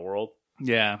biggest game in the world.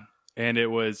 Yeah. And it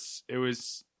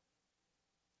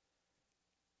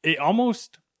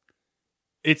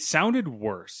sounded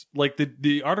worse. Like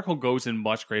the article goes in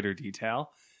much greater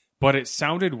detail, but it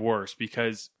sounded worse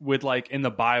because with in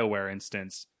the BioWare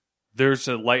instance, there's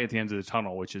a light at the end of the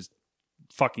tunnel, which is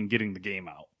fucking getting the game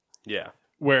out. Yeah.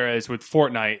 Whereas with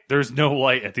Fortnite, there's no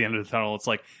light at the end of the tunnel. It's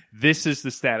like, this is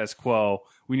the status quo.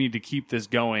 We need to keep this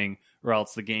going or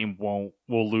else the game we'll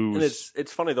lose. And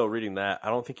it's funny though, reading that, I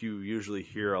don't think you usually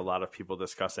hear a lot of people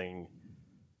discussing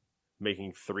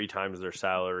making 3 times their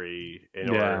salary in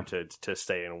order to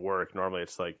stay and work. Normally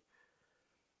it's like,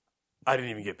 I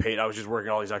didn't even get paid. I was just working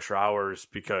all these extra hours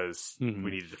because we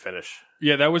needed to finish.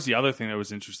 Yeah, that was the other thing that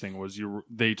was interesting was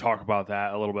they talk about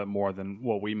that a little bit more than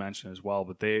what we mentioned as well.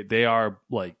 But they are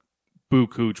like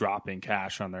buku dropping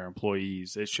cash on their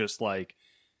employees. It's just like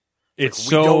we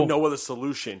don't know the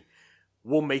solution.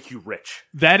 We'll make you rich.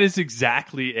 That is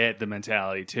exactly it. The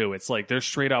mentality too. It's like they're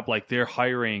straight up like they're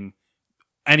hiring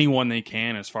anyone they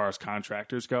can as far as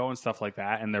contractors go and stuff like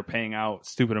that, and they're paying out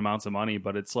stupid amounts of money.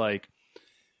 But it's like.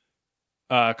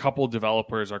 A couple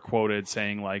developers are quoted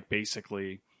saying, like,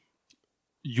 basically,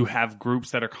 you have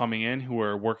groups that are coming in who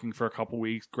are working for a couple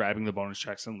weeks, grabbing the bonus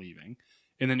checks and leaving.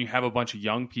 And then you have a bunch of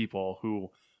young people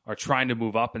who are trying to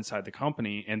move up inside the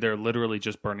company, and they're literally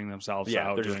just burning themselves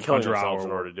out they're doing just killing 100-hour themselves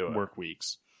in order to do it. work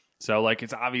weeks. So, like,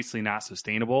 it's obviously not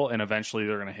sustainable, and eventually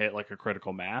they're going to hit, like, a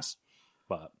critical mass.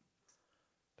 But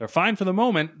they're fine for the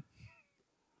moment.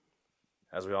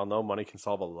 As we all know, money can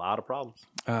solve a lot of problems.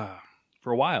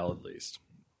 For a while, at least.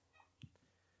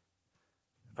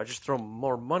 If I just throw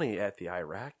more money at the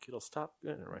Iraq, it'll stop.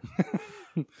 Anyway.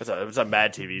 It's a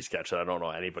Mad TV sketch that I don't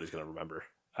know anybody's going to remember.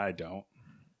 I don't.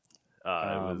 It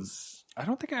was. I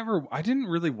don't think I didn't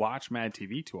really watch Mad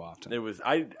TV too often. It was.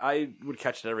 I would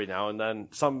catch it every now and then.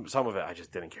 Some of it I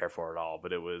just didn't care for at all.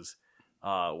 But it was.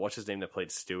 What's his name that played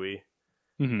Stewie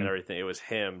and everything? It was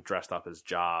him dressed up as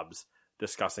Jobs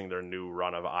discussing their new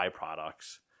run of eye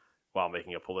products. While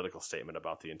making a political statement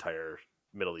about the entire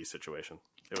Middle East situation.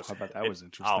 It was. I bet that was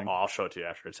interesting. I'll show it to you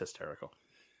after. It's hysterical.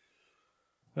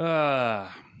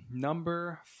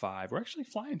 Number 5. We're actually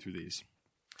flying through these.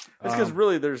 It's because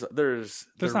really there's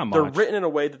not much. They're written in a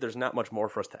way that there's not much more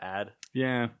for us to add.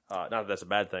 Yeah. Not that that's a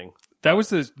bad thing. That was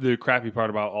the crappy part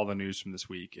about all the news from this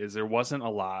week is there wasn't a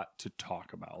lot to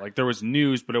talk about. Like there was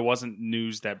news, but it wasn't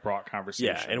news that brought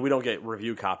conversation. Yeah, and we don't get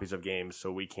review copies of games,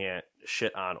 so we can't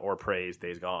shit on or praise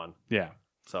Days Gone. Yeah.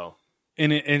 So.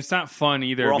 And it's not fun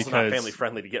either. We're also because not family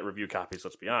friendly to get review copies.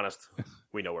 Let's be honest.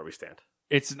 We know where we stand.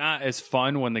 It's not as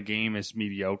fun when the game is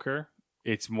mediocre.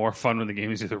 It's more fun when the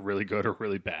game is either really good or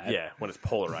really bad. Yeah, when it's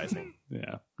polarizing.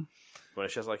 Yeah. When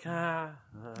it's just like,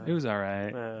 it was all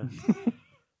right.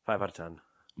 5 out of 10.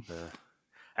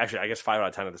 Actually, I guess 5 out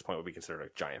of 10 at this point would be considered a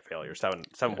giant failure.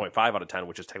 7.5 out of 10,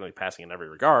 which is technically passing in every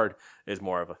regard, is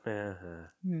more of a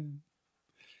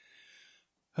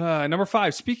Number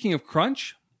 5, speaking of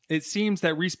crunch, it seems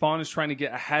that Respawn is trying to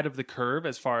get ahead of the curve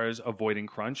as far as avoiding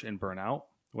crunch and burnout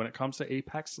when it comes to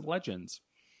Apex Legends.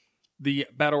 The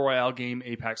Battle Royale game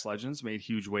Apex Legends made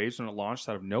huge waves when it launched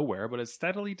out of nowhere, but has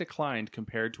steadily declined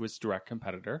compared to its direct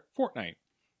competitor, Fortnite,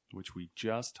 which we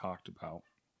just talked about.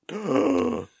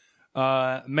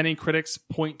 Many critics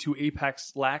point to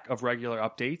Apex's lack of regular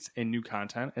updates and new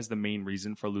content as the main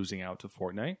reason for losing out to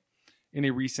Fortnite. In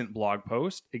a recent blog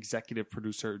post, executive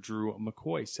producer Drew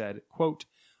McCoy said, quote,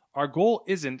 "Our goal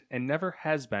isn't and never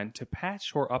has been to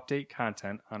patch or update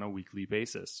content on a weekly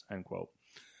basis," end quote.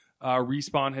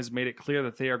 Respawn has made it clear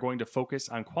that they are going to focus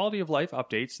on quality of life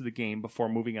updates to the game before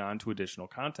moving on to additional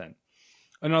content.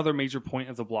 Another major point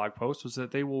of the blog post was that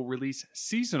they will release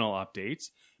seasonal updates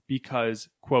because,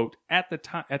 quote, at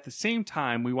the same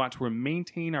time, we want to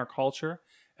maintain our culture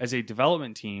as a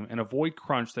development team and avoid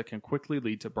crunch that can quickly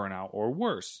lead to burnout or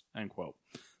worse, end quote.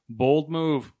 Bold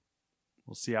move.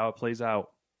 We'll see how it plays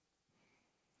out.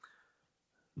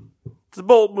 It's a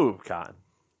bold move, Con.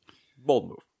 Bold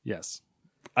move. Yes.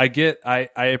 I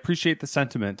appreciate the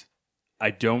sentiment.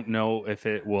 I don't know if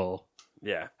it will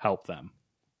help them.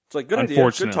 It's like good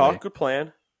idea, good talk, good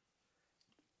plan.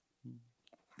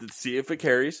 Let's see if it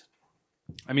carries.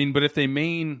 I mean, but if they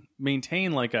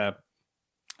maintain like a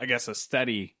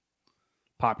steady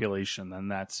population, then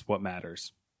that's what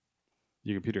matters.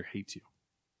 Your computer hates you.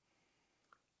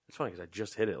 It's funny because I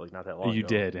just hit it like not that long ago. You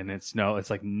did, and it's no,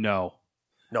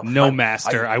 No,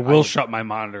 master. I will shut my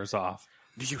monitors off.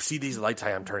 Do you see these lights?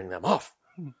 I am turning them off.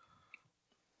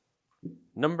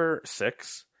 Number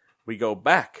 6, we go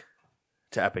back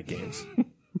to Epic Games.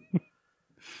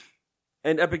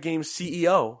 And Epic Games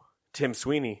CEO, Tim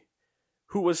Sweeney,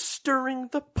 who was stirring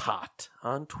the pot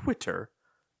on Twitter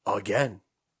again.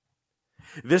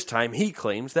 This time he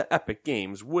claims that Epic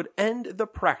Games would end the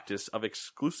practice of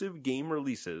exclusive game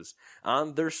releases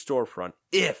on their storefront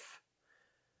if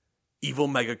Evil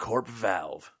Megacorp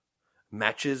Valve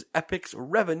matches Epic's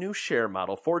revenue share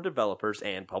model for developers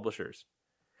and publishers.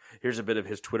 Here's a bit of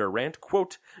his Twitter rant.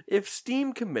 Quote, if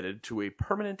Steam committed to a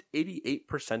permanent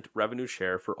 88% revenue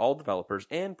share for all developers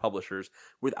and publishers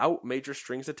without major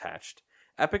strings attached,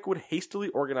 Epic would hastily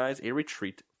organize a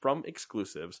retreat from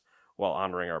exclusives while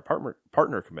honoring our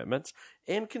partner commitments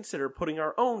and consider putting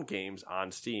our own games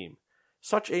on Steam.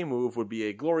 Such a move would be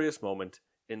a glorious moment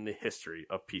in the history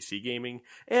of PC gaming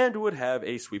and would have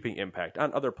a sweeping impact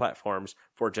on other platforms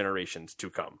for generations to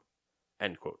come.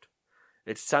 End quote.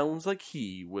 It sounds like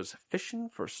he was fishing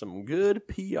for some good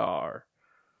PR.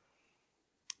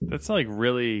 That's like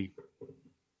really...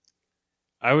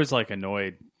 I was like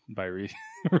annoyed by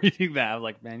reading that. I'm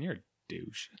like, man, you're a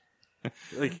douche.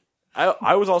 Like,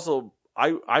 I was also...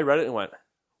 I read it and went,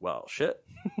 well, shit.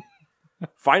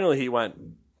 Finally, he went,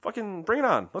 fucking bring it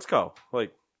on. Let's go.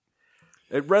 Like,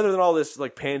 rather than all this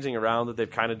like pansing around that they've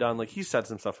kind of done, like he's said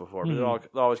some stuff before, but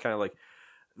they're always kind of like,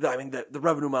 I mean, the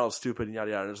revenue model is stupid and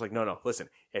yada yada. And it's like, no, listen,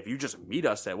 if you just meet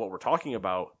us at what we're talking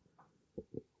about,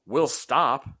 we'll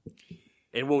stop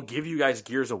and we'll give you guys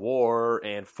Gears of War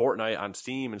and Fortnite on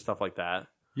Steam and stuff like that.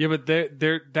 Yeah, but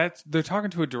they're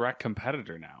talking to a direct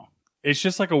competitor now. It's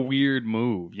just like a weird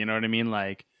move. You know what I mean?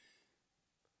 Like,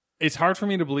 it's hard for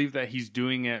me to believe that he's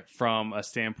doing it from a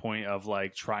standpoint of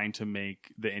like trying to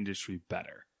make the industry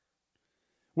better.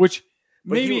 Which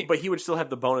but he would still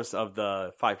have the bonus of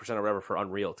the 5% or whatever for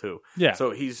Unreal too. Yeah. So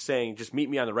he's saying, just meet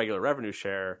me on the regular revenue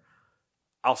share.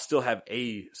 I'll still have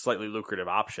a slightly lucrative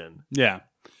option. Yeah.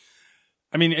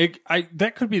 I mean,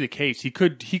 that could be the case. He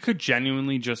could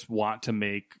genuinely just want to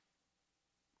make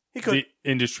the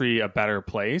industry a better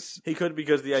place. He could,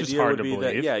 because the idea would be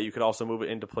that, yeah, you could also move it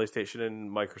into PlayStation and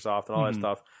Microsoft and all that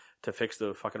stuff to fix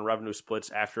the fucking revenue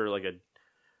splits after like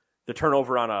the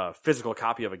turnover on a physical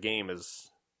copy of a game is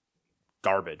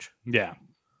garbage. Yeah.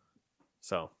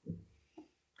 So, it'd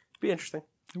be interesting.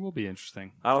 It will be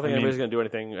interesting. I don't think anybody's going to do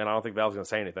anything, and I don't think Valve's going to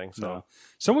say anything. So, no.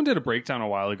 Someone did a breakdown a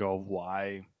while ago of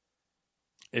why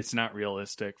it's not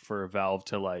realistic for Valve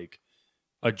to like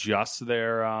adjust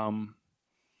their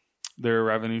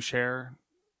revenue share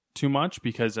too much,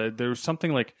 because there's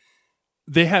something like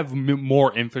they have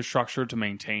more infrastructure to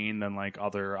maintain than like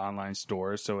other online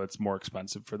stores, so it's more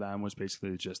expensive for them, was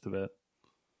basically the gist of it.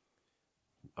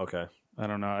 Okay. I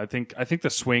don't know. I think the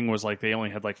swing was like they only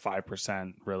had like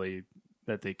 5% really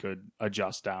that they could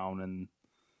adjust down, and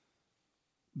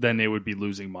then they would be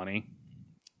losing money.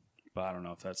 But I don't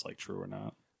know if that's like true or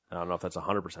not. I don't know if that's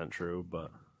 100% true,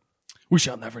 but we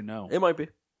shall never know. It might be.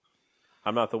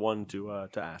 I'm not the one to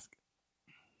ask.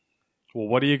 Well,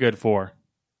 what are you good for?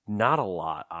 Not a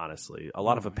lot, honestly. A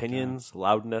lot of opinions,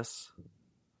 loudness.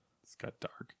 It's got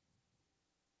dark.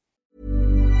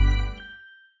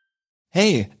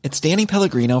 Hey, it's Danny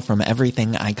Pellegrino from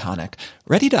Everything Iconic.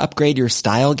 Ready to upgrade your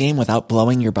style game without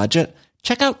blowing your budget?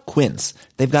 Check out Quince.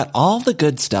 They've got all the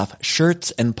good stuff,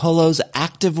 shirts and polos,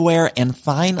 activewear, and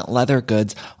fine leather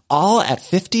goods, all at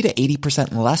 50 to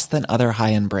 80% less than other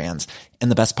high-end brands. And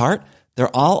the best part?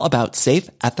 They're all about safe,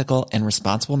 ethical, and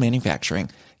responsible manufacturing.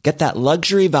 Get that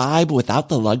luxury vibe without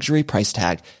the luxury price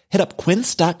tag. Hit up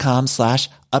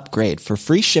quince.com/upgrade for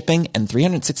free shipping and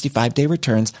 365-day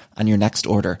returns on your next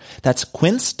order. That's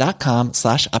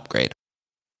quince.com/upgrade.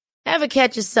 Ever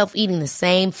catch yourself eating the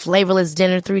same flavorless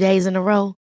dinner 3 days in a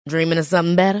row? Dreaming of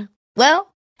something better?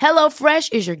 Well,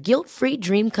 HelloFresh is your guilt-free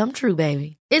dream come true,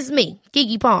 baby. It's me,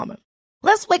 Keke Palmer.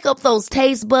 Let's wake up those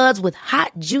taste buds with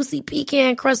hot, juicy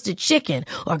pecan-crusted chicken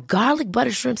or garlic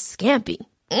butter shrimp scampi.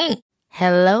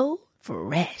 Hello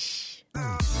Fresh.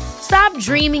 Stop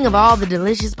dreaming of all the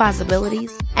delicious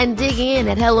possibilities and dig in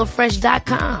at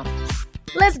HelloFresh.com.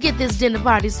 Let's get this dinner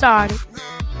party started.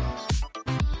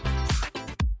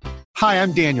 Hi,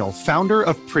 I'm Daniel, founder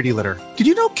of Pretty Litter. Did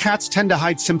you know cats tend to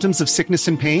hide symptoms of sickness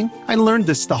and pain? I learned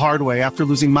this the hard way after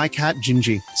losing my cat,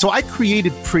 Gingy. So I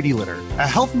created Pretty Litter, a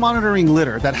health monitoring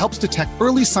litter that helps detect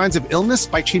early signs of illness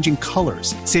by changing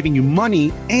colors, saving you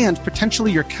money and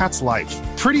potentially your cat's life.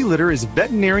 Pretty Litter is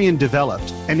veterinarian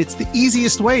developed, and it's the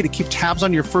easiest way to keep tabs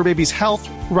on your fur baby's health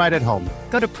right at home.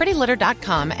 Go to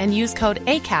prettylitter.com and use code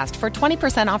ACAST for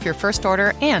 20% off your first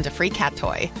order and a free cat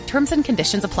toy. Terms and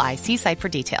conditions apply. See site for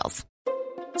details.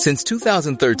 Since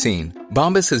 2013,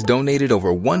 Bombas has donated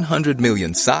over 100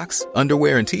 million socks,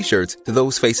 underwear, and T-shirts to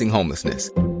those facing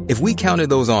homelessness. If we counted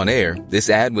those on air, this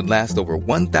ad would last over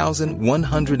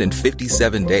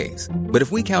 1,157 days. But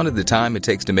if we counted the time it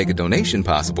takes to make a donation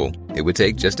possible, it would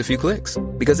take just a few clicks.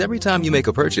 Because every time you make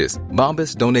a purchase,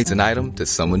 Bombas donates an item to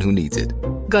someone who needs it.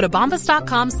 Go to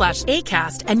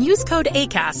bombas.com/ACAST and use code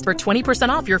ACAST for 20%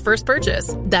 off your first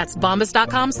purchase. That's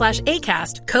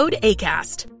bombas.com/ACAST, code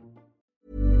ACAST.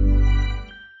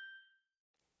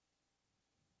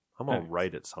 I'm all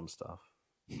right at some stuff.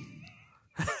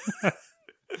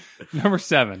 Number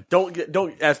 7. Don't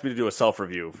ask me to do a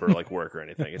self-review for like work or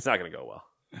anything. It's not going to go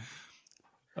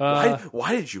well.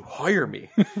 Why did you hire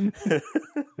me? Hand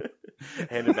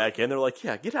it back in. They're like,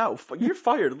 yeah, get out. You're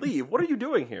fired. Leave. What are you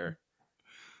doing here?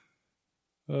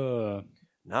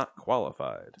 Not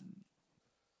qualified.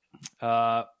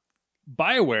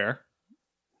 BioWare.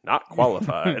 Not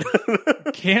qualified.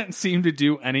 Can't seem to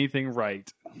do anything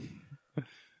right.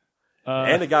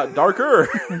 And it got darker.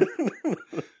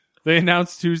 They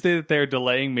announced Tuesday that they're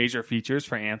delaying major features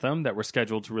for Anthem that were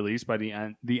scheduled to release by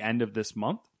the end of this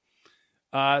month.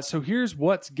 So here's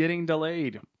what's getting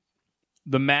delayed.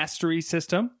 The Mastery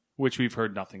system, which we've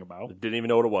heard nothing about. Didn't even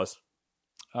know what it was.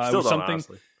 Still don't,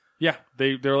 honestly. Yeah,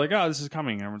 they're like, oh, this is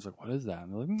coming. And everyone's like, what is that?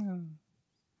 And they're like,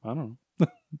 I don't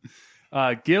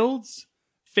know. Guilds,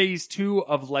 Phase 2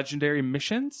 of Legendary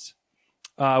Missions,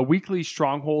 weekly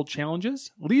Stronghold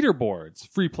challenges, leaderboards,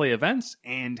 free play events,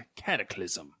 and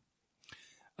Cataclysm.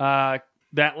 That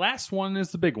last one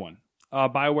is the big one.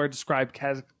 BioWare described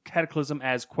Cataclysm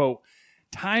as, quote,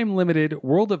 time-limited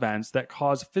world events that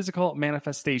cause physical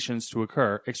manifestations to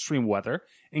occur, extreme weather,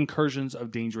 incursions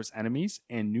of dangerous enemies,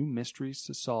 and new mysteries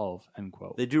to solve, end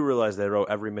quote. They do realize they wrote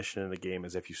every mission in the game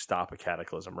as if you stop a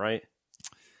cataclysm, right?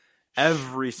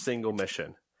 Every single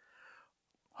mission.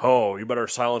 Oh, you better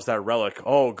silence that relic.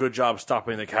 Oh, good job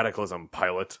stopping the cataclysm,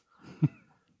 pilot.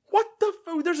 What the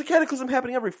fuck? There's a cataclysm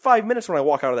happening every 5 minutes when I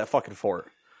walk out of that fucking fort.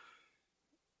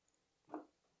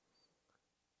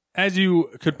 As you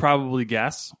could probably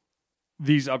guess,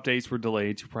 these updates were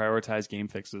delayed to prioritize game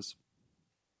fixes.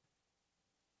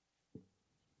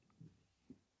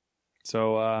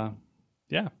 So,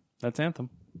 yeah, that's Anthem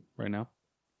right now.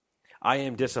 I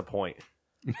am disappointed.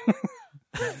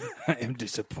 I am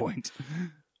disappointed.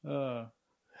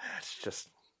 It's just...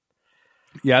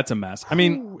 Yeah, it's a mess. I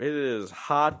mean... It is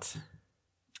hot.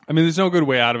 I mean, there's no good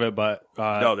way out of it, but...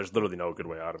 no, there's literally no good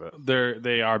way out of it.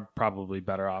 They are probably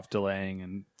better off delaying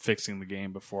and fixing the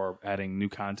game before adding new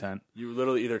content. You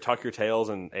literally either tuck your tails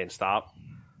and stop,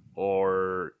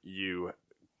 or you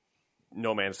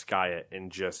No Man's Sky it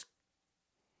and just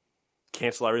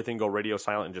cancel everything, go radio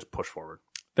silent, and just push forward.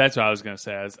 That's what I was going to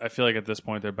say. I feel like at this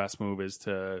point, their best move is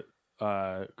to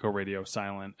go radio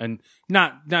silent. And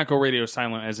not go radio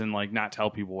silent as in like not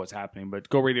tell people what's happening, but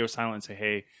go radio silent and say,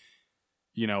 hey,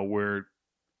 you know,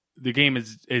 the game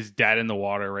is dead in the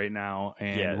water right now,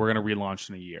 and we're going to relaunch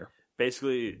in a year.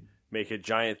 Basically, make a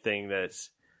giant thing that's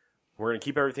we're going to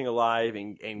keep everything alive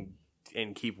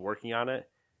and keep working on it.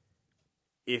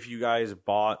 If you guys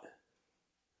bought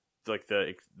like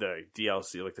the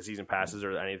DLC, like the season passes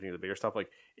or anything, the bigger stuff,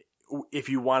 like if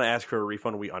you want to ask for a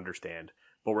refund, we understand.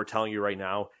 But we're telling you right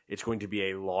now, it's going to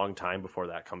be a long time before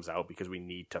that comes out because we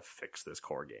need to fix this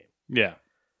core game. Yeah.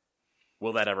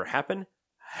 Will that ever happen?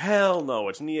 Hell no.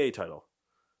 It's an EA title.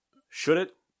 Should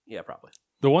it? Yeah, probably.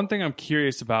 The one thing I'm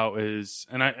curious about is,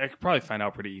 and I could probably find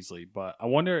out pretty easily, but I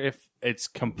wonder if it's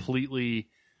completely...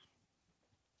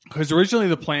 Because originally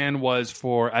the plan was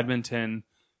for Edmonton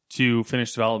to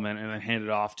finish development and then hand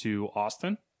it off to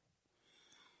Austin.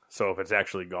 So if it's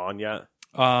actually gone yet?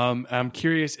 I'm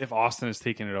curious if Austin has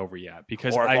taken it over yet.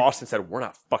 Because or if Austin said, we're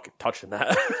not fucking touching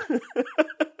that.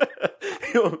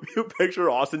 you picture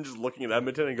Austin just looking at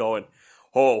Edmonton and going,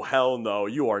 oh, hell no,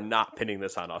 you are not pinning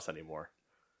this on us anymore.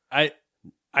 I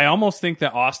almost think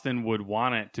that Austin would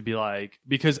want it to be like,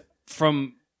 because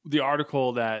from the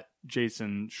article that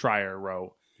Jason Schreier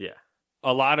wrote,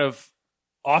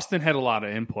 Austin had a lot of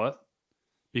input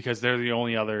because they're the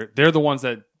ones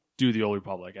that do the Old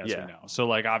Republic, as we know. So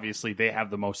like obviously they have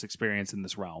the most experience in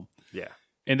this realm. Yeah.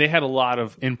 And they had a lot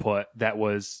of input that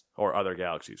was... Or other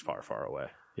galaxies far, far away.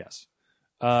 Yes.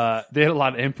 They had a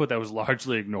lot of input that was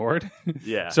largely ignored.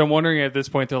 Yeah. So I'm wondering at this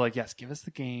point, they're like, yes, give us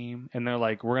the game. And they're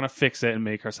like, we're going to fix it and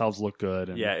make ourselves look good.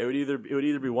 And yeah, it would either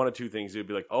be one of two things. It would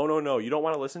be like, oh, no, you don't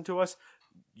want to listen to us?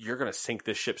 You're going to sink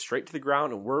this ship straight to the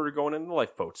ground and we're going in the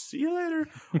lifeboat. See you later.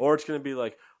 Or it's going to be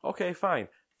like, okay, fine.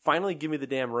 Finally give me the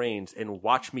damn reins and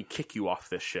watch me kick you off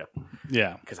this ship.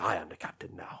 Yeah. Because I am the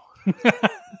captain now.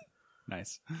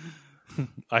 Nice.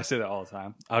 I say that all the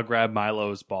time. I'll grab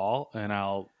Milo's ball and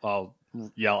I'll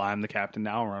yell, I'm the captain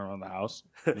now, and run around the house.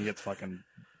 And he gets fucking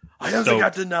I am the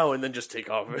captain now, and then just take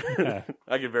off. Yeah.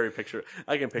 I can picture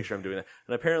him doing that.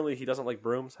 And apparently he doesn't like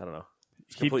brooms. I don't know.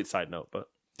 It's a complete side note, but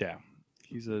yeah.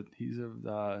 He's a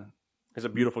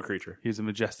beautiful creature. He's a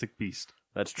majestic beast.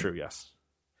 That's true, yes.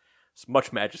 It's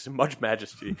much majesty,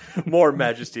 more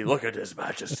majesty. Look at his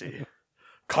majesty.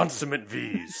 Consummate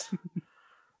V's.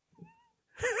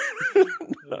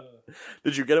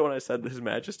 Did you get it when I said His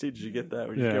Majesty? Did you get that?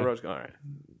 Did you get where I was going? All right.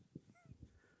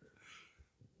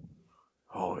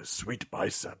 Oh, his sweet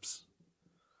biceps.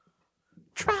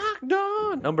 Tracked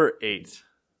on. Number 8.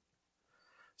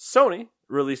 Sony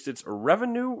released its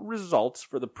revenue results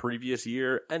for the previous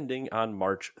year ending on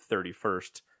March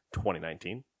 31st,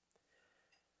 2019.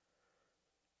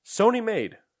 Sony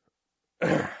made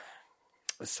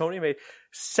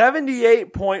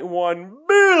 $78.1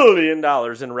 billion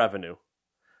in revenue,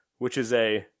 which is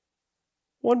a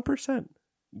 1%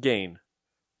 gain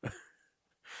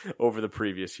over the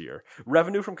previous year.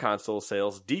 Revenue from console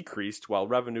sales decreased while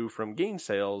revenue from game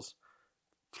sales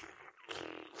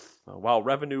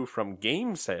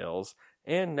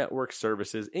and network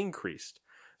services increased.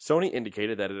 Sony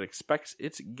indicated that it expects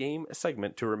its game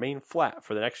segment to remain flat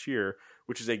for the next year,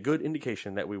 which is a good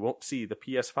indication that we won't see the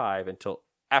PS5 until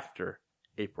after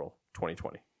April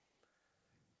 2020.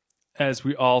 As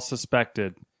we all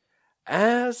suspected.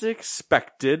 As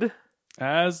expected.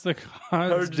 As the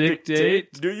cards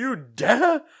dictate. Do you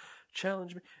dare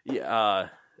challenge me? Yeah,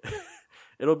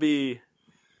 it'll be...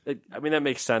 I mean, that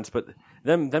makes sense, but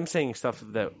them saying stuff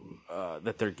that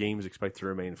their games expect to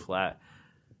remain flat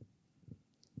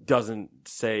doesn't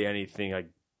say anything like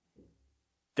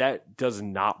that. Does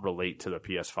not relate to the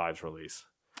PS5's release.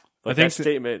 Like, that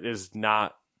statement is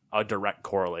not a direct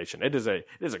correlation. It is a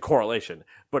correlation,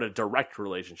 but a direct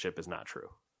relationship is not true.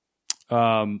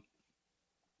 I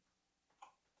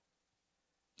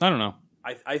don't know.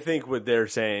 I think what they're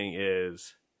saying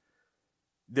is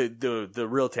the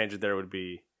real tangent there would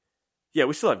be, yeah,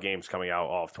 we still have games coming out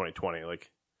all of 2020. Like,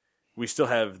 we still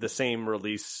have the same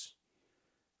release,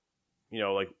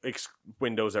 like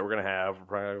windows that we're going to have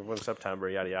in September,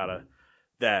 yada, yada.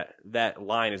 That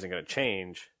line isn't going to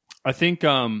change. I think...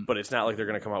 but it's not like they're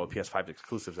going to come out with PS5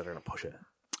 exclusives that are going to push it.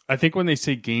 I think when they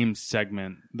say game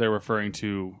segment, they're referring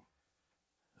to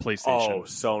PlayStation. Oh,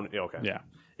 Sony. Okay. Yeah.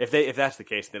 If that's the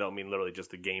case, they don't mean literally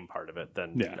just the game part of it,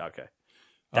 then yeah. Okay.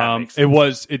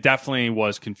 It definitely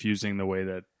was confusing the way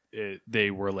that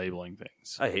they were labeling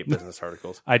things. I hate business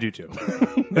articles. I do too.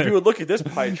 If you would look at this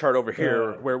pie chart over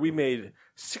here where we made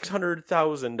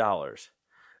 $600,000,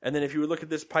 and then if you would look at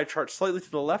this pie chart slightly to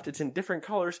the left, it's in different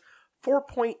colors,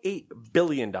 $4.8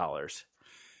 billion.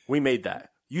 We made that.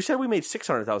 You said we made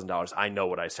 $600,000. I know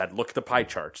what I said. Look at the pie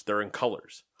charts. They're in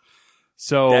colors.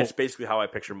 So that's basically how I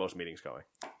picture most meetings going.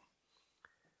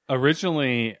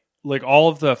 Originally, like, all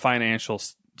of the financial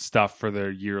stuff for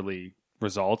their yearly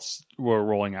results were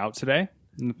rolling out today,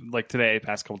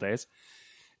 past couple days.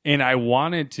 And I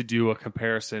wanted to do a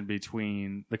comparison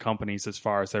between the companies as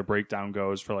far as their breakdown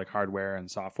goes for like hardware and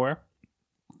software.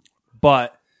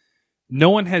 But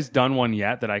no one has done one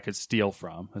yet that I could steal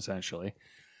from, essentially.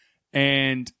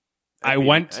 And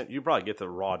you probably get the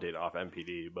raw data off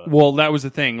MPD, but well, that was the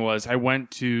thing. Was I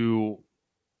went to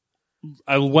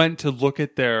look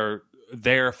at their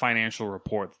financial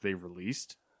report that they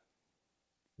released.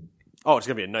 Oh, it's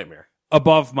gonna be a nightmare.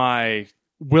 Above my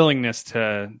willingness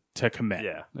to commit,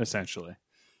 essentially.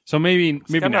 So maybe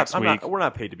next week. We're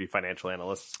not paid to be financial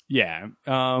analysts. Yeah,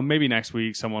 maybe next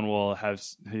week someone will have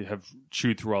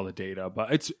chewed through all the data.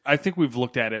 But I think we've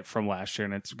looked at it from last year,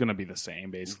 and it's going to be the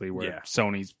same basically. Where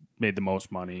Sony's made the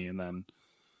most money, and then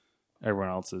everyone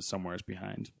else is somewhere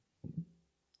behind.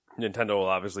 Nintendo will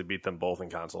obviously beat them both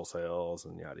in console sales,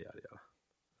 and yada yada yada.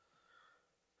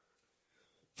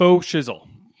 Faux shizzle.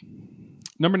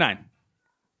 Number 9.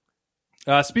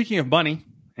 Speaking of money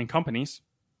and companies,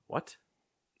 what?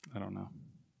 I don't know.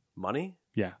 Money?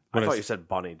 Yeah. I thought you said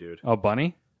bunny, dude. Oh,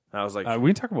 bunny? I was like... we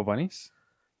can talk about bunnies.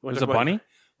 There's a bunny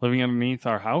living underneath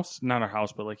our house. Not our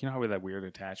house, but like, you know how we have that weird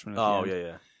attachment at the end?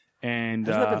 Yeah. And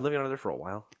hasn't that been living under there for a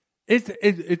while?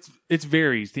 It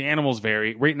varies. The animals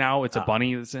vary. Right now, it's a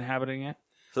bunny that's inhabiting it.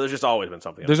 So there's just always been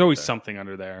something. There's always something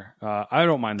under there. I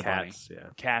don't mind the Cats, bunny. yeah.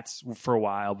 Cats for a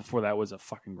while. Before that was a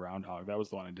fucking groundhog. That was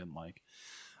the one I didn't like.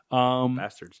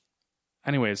 Bastards.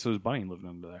 Anyway, so there's bunny living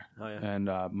under there. Oh, yeah.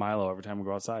 And Milo, every time we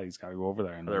go outside, he's got to go over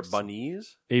there. And Are there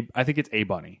bunnies? I think it's a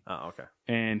bunny. Oh, okay.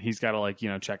 And he's got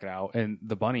to check it out. And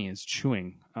the bunny is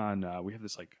chewing on. We have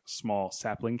this like small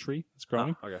sapling tree that's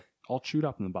growing. Oh, okay. All chewed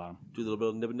up in the bottom. Do a little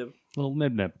bit of nib. Little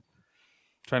nib.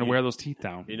 Trying to wear those teeth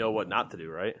down. You know what not to do,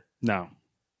 right? No.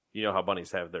 You know how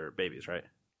bunnies have their babies, right?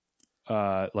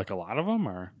 Like a lot of them,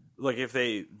 or like if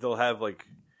they'll have like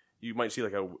you might see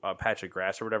like a patch of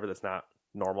grass or whatever that's not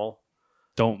normal.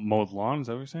 Don't mow the lawn. Is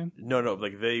that what you're saying? No,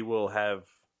 like they will have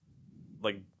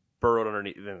like burrowed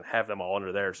underneath and have them all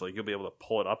under there, so like you'll be able to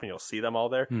pull it up and you'll see them all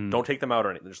there. Don't take them out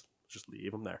or anything. Just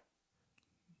leave them there.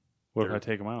 What if I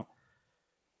take them out?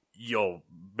 You'll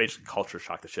basically culture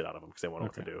shock the shit out of them because they won't know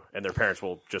what to do, and their parents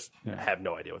will just have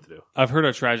no idea what to do. I've heard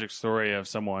a tragic story of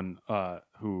someone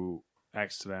who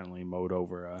accidentally mowed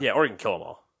over. Or you can kill them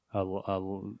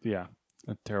all.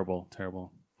 A terrible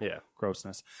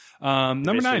grossness. Number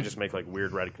Number 9, just make like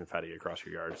weird red confetti across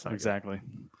your yard. Exactly,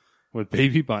 with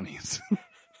baby bunnies.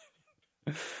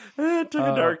 It took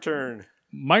a dark turn.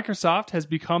 Microsoft has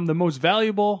become the most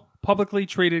valuable publicly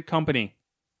traded company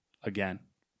again.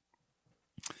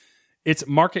 Its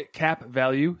market cap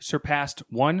value surpassed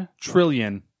 $1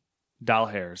 trillion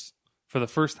for the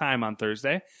first time on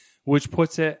Thursday, which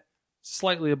puts it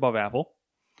slightly above Apple.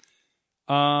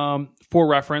 For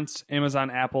reference,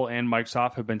 Amazon, Apple, and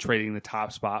Microsoft have been trading the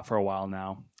top spot for a while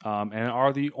now, and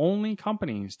are the only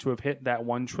companies to have hit that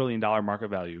 $1 trillion market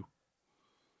value.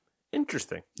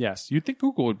 Interesting. Yes, you'd think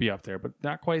Google would be up there, but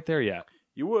not quite there yet.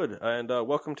 You would. And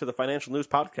welcome to the Financial News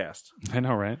Podcast. I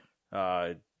know, right?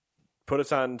 Put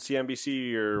us on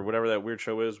CNBC or whatever that weird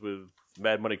show is with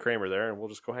Mad Money Kramer there, and we'll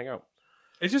just go hang out.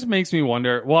 It just makes me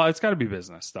wonder. Well, it's got to be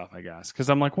business stuff, I guess, because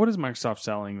I'm like, what is Microsoft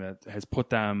selling that has put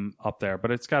them up there?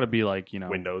 But it's got to be like,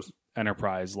 Windows,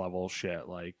 enterprise level shit,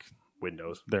 like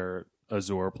Windows, their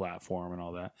Azure platform and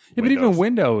all that. Yeah, but even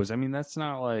Windows, I mean, that's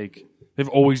not like they've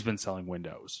always been selling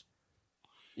Windows.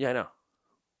 Yeah, I know,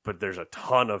 but there's a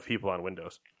ton of people on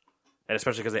Windows, and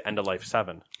especially because they end of life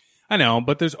 7. I know,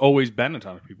 but there's always been a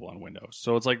ton of people on Windows.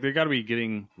 So it's like they got to be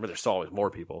getting... But there's still always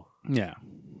more people. Yeah.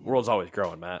 The world's always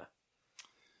growing, Matt.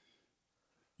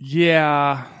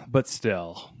 Yeah, but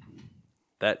still.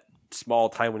 That small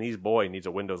Taiwanese boy needs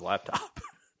a Windows laptop.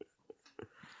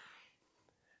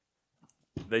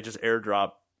 They just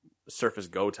airdrop Surface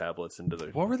Go tablets into the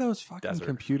What were those fucking desert.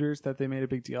 computers that they made a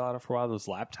big deal out of for a while? Those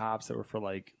laptops that were for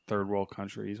like third world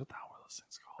countries. What the hell were those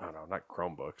things called? I don't know, not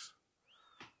Chromebooks.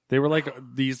 They were like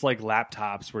these like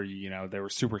laptops where they were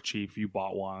super cheap. You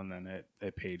bought one, and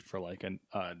it paid for like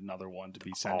another one to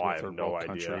be sent to a third world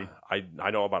country.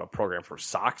 I know about a program for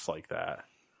socks like that.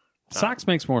 Socks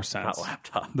makes more sense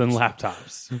than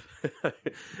laptops.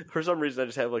 For some reason, I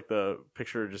just have like the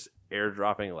picture of just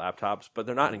airdropping laptops, but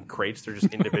they're not in crates; they're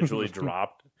just individually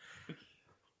dropped.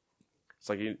 It's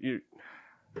like you.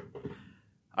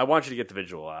 I want you to get the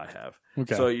visual I have.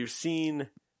 Okay. So you've seen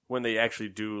when they actually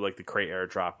do like the crate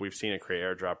airdrop. We've seen a crate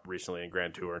airdrop recently in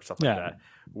Grand Tour and stuff like that,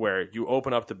 where you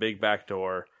open up the big back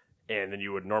door and then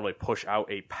you would normally push out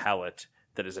a pallet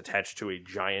that is attached to a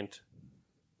giant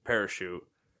parachute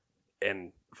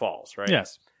and falls, right?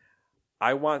 Yes.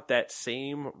 I want that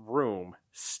same room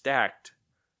stacked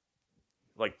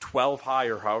like 12 high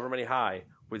or however many high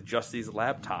with just these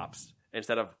laptops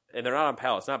instead of, and they're not on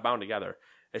pallets, not bound together.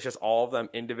 It's just all of them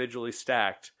individually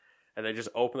stacked, and they just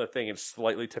open the thing and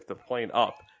slightly tip the plane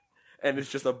up. And it's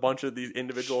just a bunch of these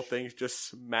individual things just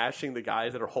smashing the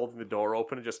guys that are holding the door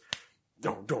open and just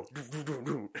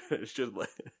it's just like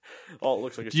all it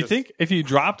looks like. It's do you think if you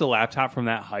dropped a laptop from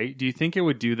that height, do you think it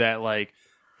would do that like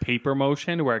paper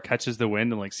motion where it catches the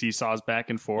wind and like seesaws back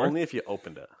and forth? Only if you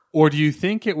opened it. Or do you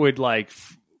think it would like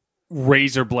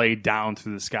razor blade down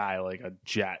through the sky like a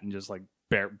jet and just like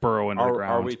burrow into the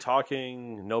ground? Are we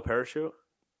talking no parachute?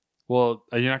 Well,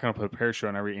 you're not going to put a parachute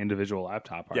on every individual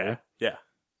laptop, are you? Yeah.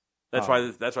 That's why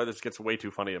this gets way too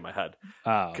funny in my head.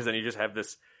 Because then you just have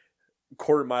this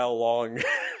quarter-mile long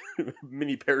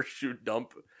mini parachute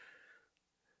dump.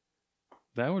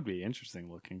 That would be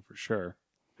interesting looking for sure.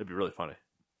 It'd be really funny.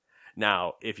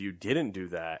 Now, if you didn't do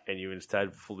that and you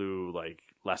instead flew like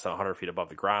less than 100 feet above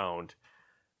the ground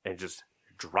and just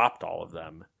dropped all of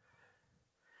them,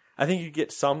 I think you'd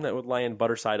get some that would land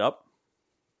butter side up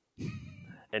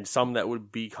and some that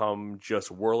would become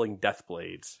just whirling death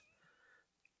blades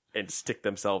and stick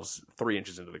themselves 3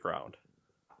 inches into the ground.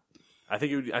 I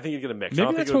think you'd get a mix.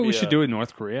 Maybe that's what we should do in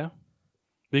North Korea.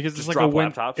 Because Just it's like drop a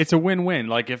win. laptops? It's a win-win.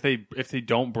 Like if they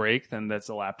don't break, then that's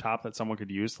a laptop that someone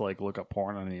could use to like look up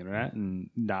porn on the internet and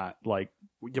not like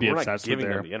be we're not obsessed giving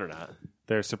with them the internet.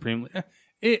 their supremely.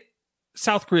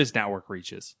 South Korea's network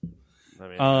reaches. I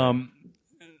mean,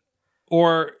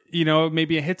 Or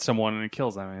maybe it hits someone and it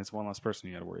kills them, and it's one less person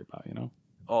you got to worry about.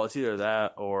 oh, it's either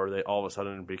that or they all of a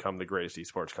sudden become the greatest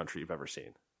esports country you've ever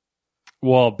seen.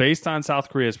 Well, based on South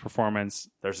Korea's performance,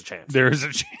 There's a chance. there is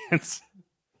a chance.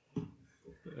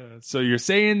 So you're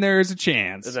saying there is a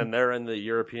chance. And then they're in the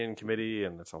European Committee,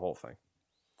 and it's a whole thing.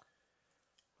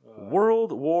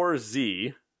 World War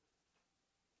Z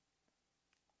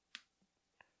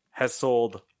has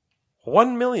sold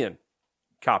 1 million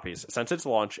copies since its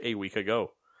launch a week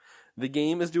ago. The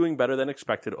game is doing better than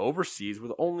expected overseas,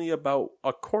 with only about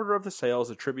a quarter of the sales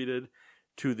attributed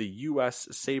to the U.S.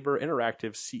 Saber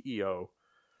Interactive CEO.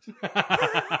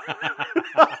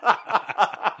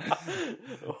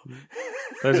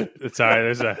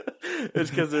 It's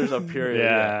because there's a period.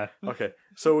 Yeah. Okay.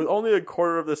 So with only a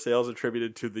quarter of the sales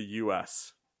attributed to the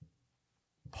U.S.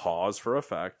 Pause for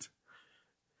effect.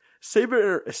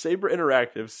 Saber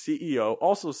Interactive CEO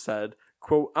also said,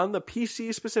 quote, on the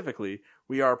PC specifically,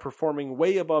 we are performing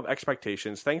way above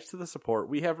expectations thanks to the support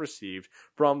we have received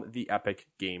from the Epic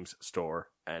Games Store,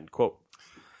 end quote.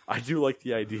 I do like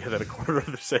the idea that a quarter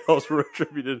of the sales were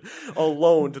attributed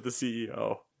alone to the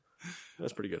CEO.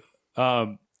 That's pretty good.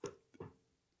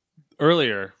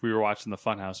 Earlier, we were watching the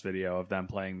Funhouse video of them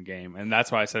playing the game, and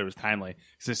that's why I said it was timely.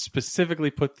 Because I specifically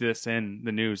put this in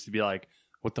the news to be like,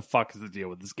 what the fuck is the deal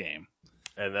with this game?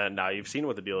 And then now you've seen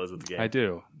what the deal is with the game. I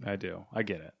do. I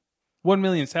get it. 1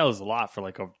 million sales is a lot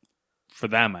for for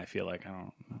them, I feel like. I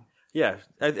don't know. Yeah,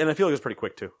 and I feel like it's pretty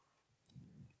quick, too.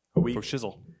 A week. For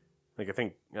shizzle. Like, I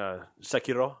think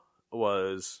Sekiro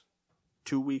was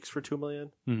 2 weeks for 2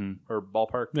 million, or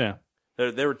ballpark. Yeah.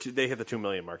 They hit the 2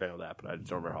 million mark. I know that, but I just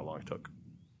don't remember how long it took.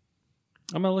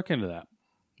 I'm gonna look into that.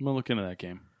 I'm gonna look into that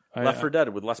game. Left 4 Dead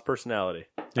with less personality.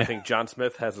 Yeah. I think John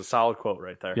Smith has a solid quote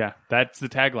right there. Yeah, that's the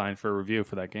tagline for a review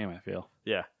for that game. I feel.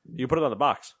 Yeah, you put it on the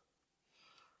box.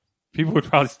 People would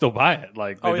probably still buy it.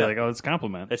 Like they'd be yeah. like, "Oh, it's a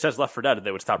compliment." It says Left 4 Dead, and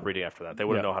they would stop reading after that. They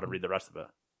wouldn't know how to read the rest of it.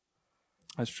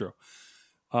 That's true.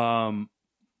 Yeah.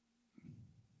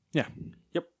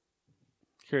 Yep.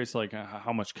 Curious,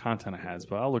 how much content it has,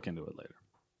 but I'll look into it later.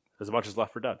 As much as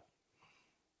Left 4 Dead.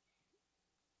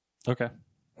 Okay.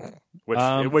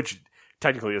 Which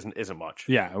technically isn't much.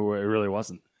 Yeah, it really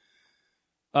wasn't.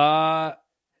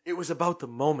 It was about the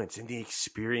moments and the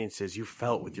experiences you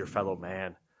felt with your fellow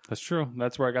man. That's true.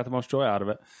 That's where I got the most joy out of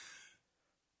it.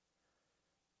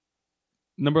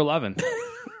 Number 11.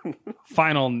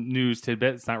 Final news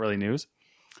tidbit. It's not really news.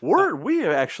 We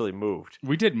have actually moved.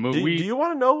 We did move. Do you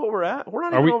want to know what we're at? We're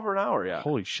not even over an hour yet.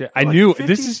 Holy shit! We're I knew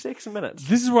 56 minutes.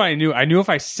 This is what I knew. I knew if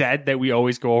I said that we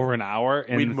always go over an hour,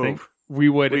 and we'd move. We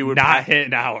would not hit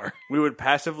an hour. We would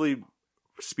passively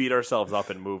speed ourselves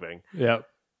up and moving. Yep.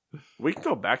 We can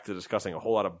go back to discussing a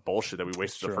whole lot of bullshit that we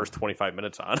wasted the first 25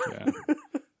 minutes on. Yeah.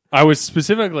 I was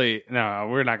specifically no.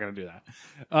 We're not going to do that.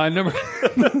 Number.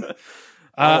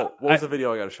 What was the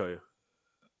video I got to show you?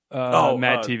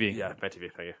 Mad TV. Yeah, Mad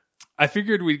TV. Thank you. I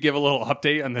figured we'd give a little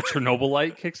update on the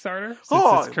Chernobyl-lite Kickstarter.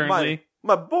 Since it's currently...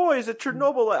 my boys at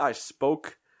Chernobyl. I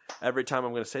spoke every time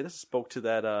I'm going to say this. Spoke to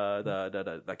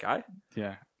that guy.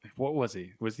 Yeah. What was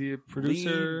he? Was he a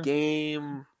producer? Lead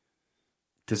game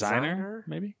designer?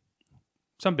 Maybe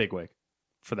some bigwig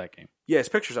for that game. Yeah, his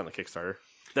picture's on the Kickstarter.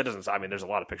 That doesn't. I mean, there's a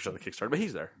lot of pictures on the Kickstarter, but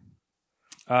he's there.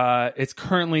 It's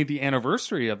currently the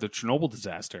anniversary of the Chernobyl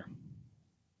disaster.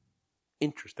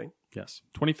 Interesting. Yes,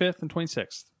 25th and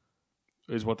 26th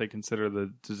is what they consider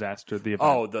the disaster. The event.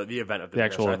 Oh, the event of the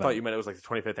actual event. I thought you meant it was like the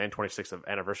 25th and 26th of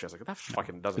anniversary. I was like, that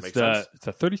fucking doesn't make sense. It's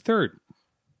the 33rd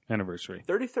anniversary.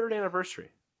 33rd anniversary.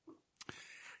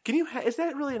 Can you? Is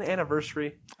that really an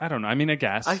anniversary? I don't know. I mean, I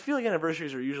guess. I feel like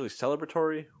anniversaries are usually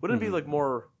celebratory. Wouldn't it be like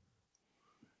more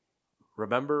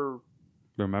remembrance?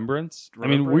 I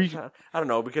mean, I don't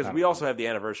know, because we also have the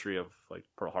anniversary of like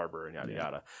Pearl Harbor and yada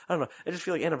yada. I don't know. I just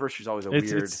feel like anniversary is always a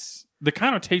weird. The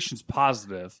connotation's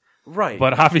positive, right?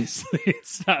 But obviously,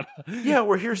 it's not. Yeah,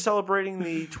 we're here celebrating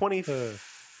the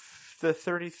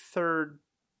 33rd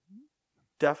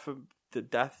death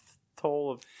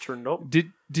toll of Chernobyl.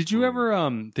 Did you ever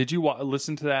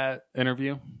listen to that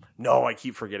interview? No, I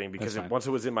keep forgetting because once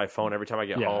it was in my phone, every time I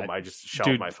get home, I just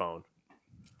shelve my phone.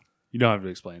 You don't have to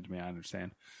explain it to me. I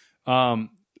understand.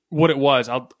 What it was,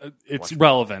 it's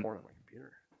relevant.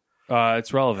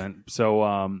 It's relevant.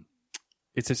 So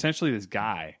it's essentially this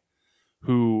guy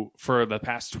who, for the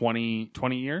past 20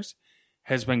 years,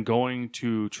 has been going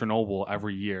to Chernobyl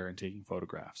every year and taking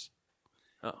photographs.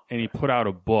 and he put out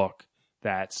a book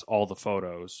that's all the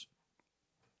photos.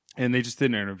 And they just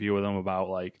did an interview with him about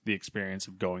like the experience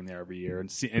of going there every year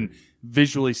and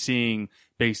visually seeing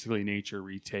basically nature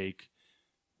retake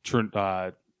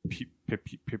Pripyat.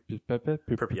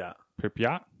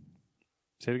 Pripyat.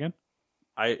 Say it again.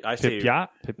 I say Pripyat.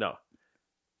 No.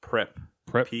 Prip.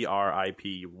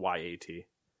 Pripyat.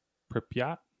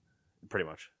 Pripyat. Pretty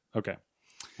much. Okay.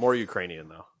 More Ukrainian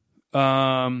though.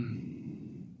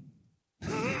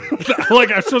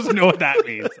 Like I'm supposed to know what that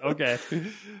means. Okay.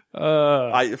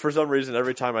 For some reason,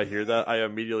 every time I hear that, I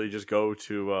immediately just go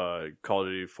to Call of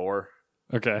Duty 4,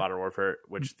 Okay. Modern Warfare,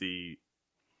 which the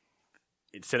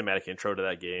cinematic intro to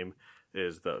that game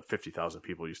is the 50,000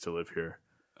 people used to live here.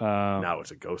 Now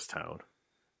it's a ghost town,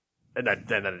 and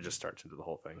then it just starts into the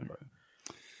whole thing. But.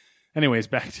 Anyways,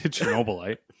 back to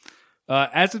Chernobylite.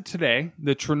 As of today,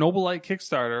 the Chernobylite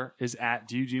Kickstarter is at.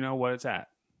 Do you know what it's at?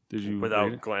 Did you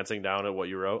Without glancing down at what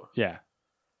you wrote? Yeah.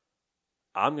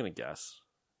 I'm gonna guess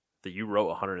that you wrote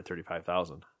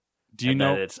 135,000. Do you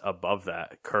know that it's above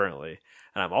that currently?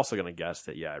 And I'm also gonna guess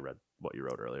that I read what you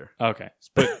wrote earlier. Okay,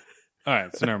 but all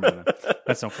right, so never mind. Then.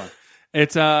 That's no fun.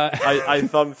 It's I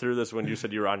thumbed through this when you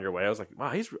said you were on your way. I was like,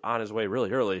 wow, he's on his way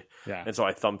really early. Yeah. And so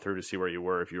I thumbed through to see where you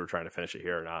were, if you were trying to finish it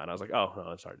here or not. And I was like, oh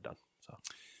no, it's already done. So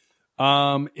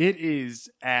it is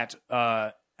at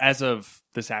as of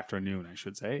this afternoon, I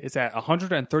should say, it's at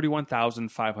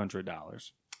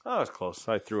 $131,500. Oh, that's close.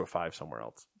 I threw a 5 somewhere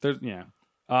else.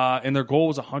 And their goal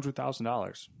was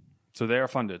 $100,000, so they are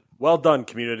funded. Well done,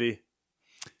 community.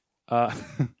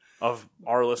 Of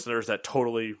our listeners that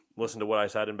totally listened to what I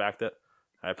said and backed it.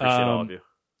 I appreciate all of you.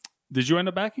 Did you end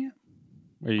up backing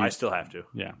it? I still have to.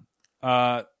 Yeah.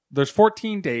 There's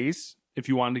 14 days if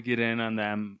you wanted to get in on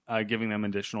them, giving them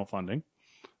additional funding,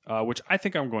 which I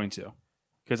think I'm going to.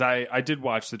 Because I did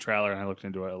watch the trailer and I looked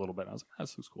into it a little bit. And I was like,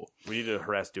 this looks cool. We need to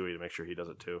harass Dewey to make sure he does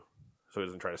it too. So he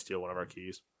doesn't try to steal one of our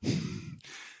keys.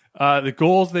 The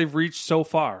goals they've reached so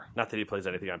far. Not that he plays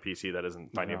anything on PC that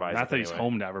isn't Binding of Isaac. Not that he's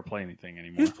home to ever play anything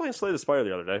anymore. He was playing Slay the Spire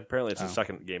the other day. Apparently it's the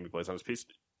second game he plays on his PC.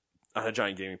 On a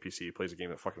giant gaming PC, he plays a game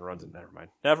that fucking runs it.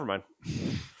 Never mind.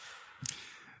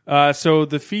 So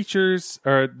the features,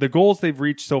 or the goals they've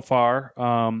reached so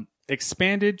far,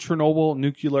 expanded Chernobyl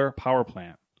nuclear power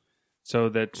plant. So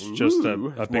that's just a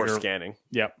bigger... more scanning.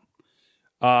 Yep.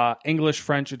 English,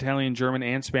 French, Italian, German,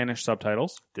 and Spanish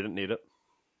subtitles. Didn't need it.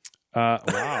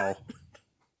 Wow.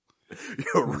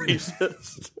 You're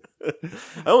racist.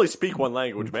 I only speak one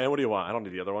language, man. What do you want? I don't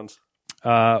need the other ones.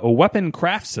 A weapon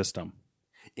craft system.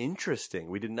 Interesting.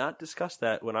 We did not discuss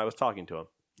that when I was talking to him.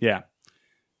 Yeah.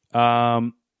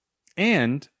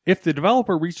 And if the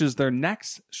developer reaches their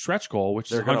next stretch goal,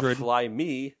 which they're is 100... going to fly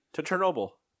me to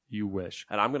Chernobyl. You wish.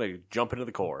 And I'm going to jump into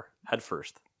the core head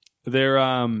first.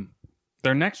 Their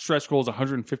next stretch goal is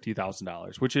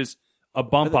 $150,000, which is a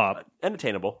bump up. And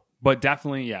attainable. But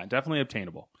definitely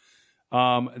obtainable.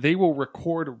 They will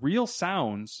record real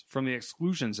sounds from the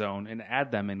exclusion zone and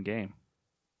add them in game.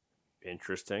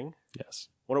 Interesting. Yes.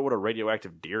 Wonder what a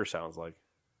radioactive deer sounds like.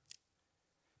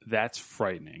 That's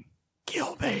frightening.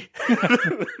 Kill me.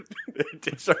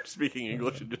 It starts speaking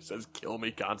English and just says kill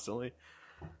me constantly.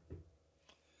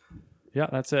 Yeah,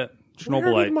 that's it.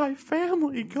 Chernobylite. Where did my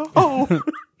family go?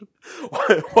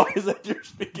 Why is that you're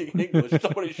speaking English?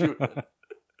 Somebody shoot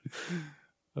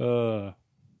it.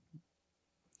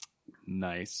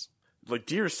 Nice. Like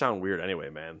deers sound weird anyway,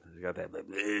 man. They got that.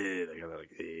 They got that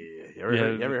like.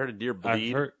 You ever heard a deer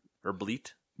bleed or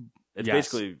bleat? It's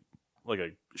basically like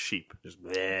a sheep. Just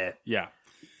bleh. Yeah.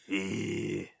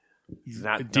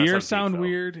 Deer sound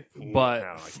weird, but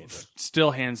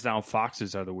still, hands down,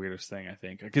 foxes are the weirdest thing, I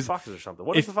think. Because foxes or something.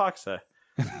 What does the fox say?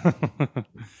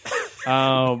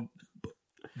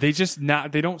 They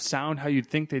don't sound how you'd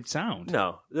think they'd sound.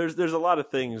 No, there's a lot of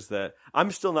things that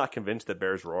I'm still not convinced that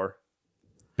bears roar.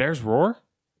 Bears roar?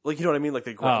 Like, you know what I mean? Like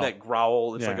that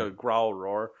growl. It's like a growl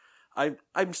roar.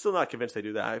 I'm still not convinced they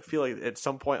do that. I feel like at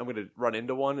some point I'm going to run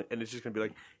into one and it's just going to be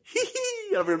like, hee hee.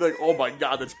 And I'm going to be like, oh my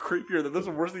God, that's creepier. That's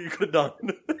the worst thing you could have done.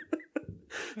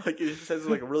 Like, it just has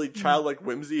like a really childlike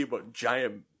whimsy, but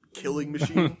giant killing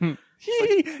machine.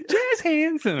 Jazz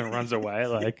hands, and it runs away.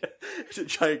 Like it's a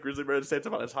giant grizzly bear that stands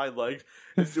up on its hind legs.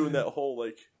 It's doing that whole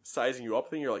like sizing you up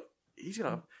thing. You're like, he's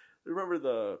going to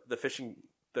remember the fishing,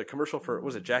 the commercial for,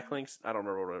 was it Jack Links? I don't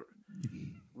remember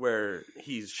where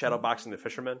he's shadowboxing the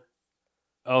fisherman.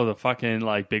 Oh, the fucking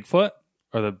like Bigfoot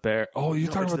or the bear? Oh,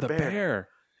 you're talking about the bear.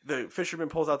 The fisherman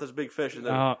pulls out this big fish, and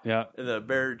then and the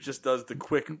bear just does the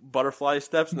quick butterfly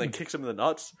steps, and then kicks him in the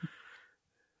nuts.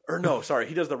 Or no, sorry,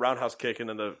 he does the roundhouse kick, and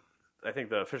then I think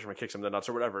the fisherman kicks him in the nuts,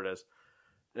 or whatever it is.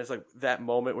 And it's like that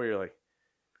moment where you're like,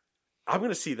 I'm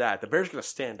going to see that. The bear's going to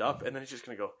stand up, and then it's just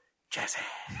going to go, jazz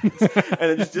hands, and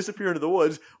then just disappear into the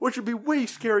woods, which would be way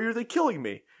scarier than killing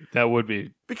me. That would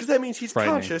be. Because that means he's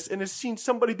frightening. conscious and has seen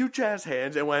somebody do jazz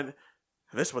hands and went,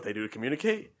 this is what they do to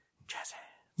communicate? Jazz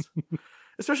hands.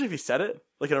 Especially if he said it,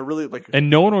 like in a really, like... And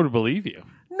no one would believe you.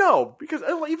 No, because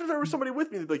even if there was somebody with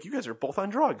me, they'd be like, you guys are both on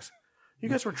drugs. You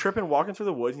guys were tripping, walking through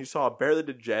the woods, and you saw a bear that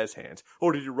did jazz hands.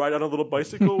 Oh, did you ride on a little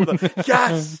bicycle with a...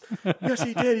 Yes! Yes,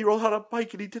 he did. He rolled on a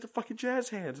bike, and he did the fucking jazz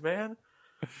hands, man.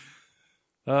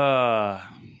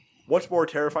 What's more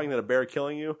terrifying than a bear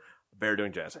killing you? A bear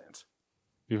doing jazz hands.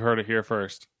 You've heard it here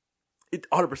first.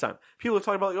 100%. People are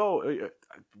talking about, like, oh,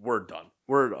 we're done.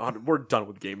 We're done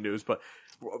with game news, but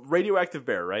radioactive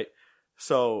bear, right?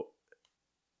 So,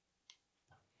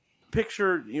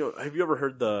 picture, have you ever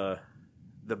heard the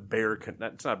bear,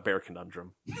 it's not a bear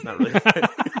conundrum. It's not really.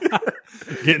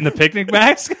 Getting the picnic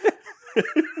mask?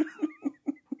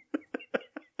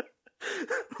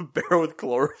 Bear with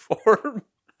chloroform.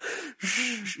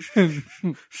 Jesus.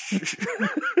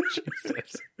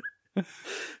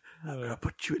 I'm going to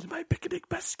put you in my picnic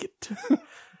basket.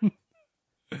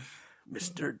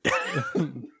 Mr.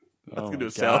 I was going to do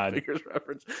a Salad Fingers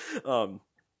reference.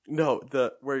 No,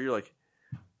 where you're like,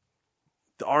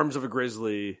 the arms of a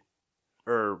grizzly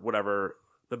or whatever,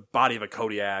 the body of a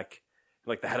Kodiak,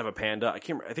 like the head of a panda. I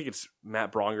think it's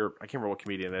Matt Bronger. I can't remember what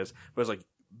comedian it is, but it's like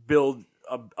build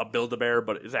a bear,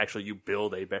 but it's actually you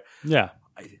build a bear. Yeah.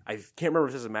 I can't remember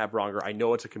if this is Matt Bronger. I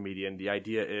know it's a comedian. The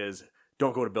idea is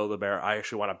don't go to build a bear. I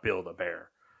actually want to build a bear.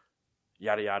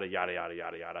 Yada, yada, yada, yada,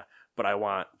 yada, yada. But I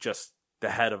want just the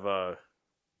head of a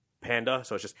panda.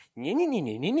 So it's just,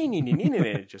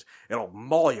 it'll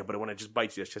maul you, but when it just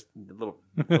bites you, it's just little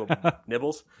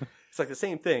nibbles. It's like the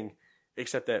same thing,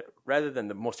 except that rather than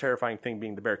the most terrifying thing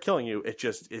being the bear killing you, it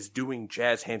just is doing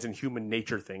jazz hands and human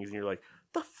nature things. And you're like,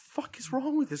 the fuck is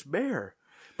wrong with this bear?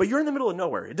 But you're in the middle of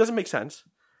nowhere. It doesn't make sense.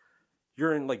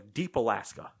 You're in like deep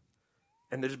Alaska.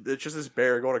 And there's just this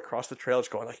bear going across the trail,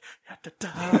 just going like,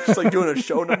 just like doing a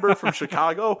show number from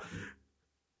Chicago.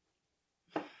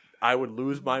 I would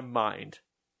lose my mind.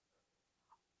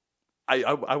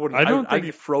 I wouldn't. I'd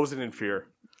be frozen in fear.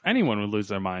 Anyone would lose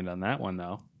their mind on that one,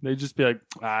 though. They'd just be like,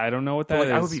 I don't know what that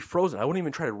is. I would be frozen. I wouldn't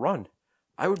even try to run.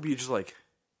 I would be just like...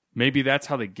 Maybe that's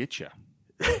how they get you.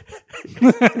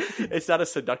 It's not a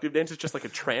seductive dance. It's just like a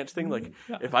trance thing. Like,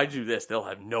 if I do this, they'll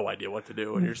have no idea what to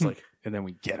do. And you're just like... And then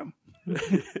we get them.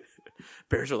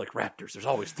 Bears are like raptors. There's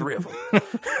always 3 of them.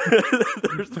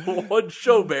 There's the one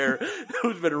show bear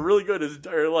who's been really good his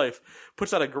entire life.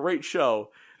 Puts on a great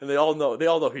show. And they all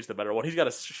know he's the better one. He's got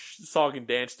a song and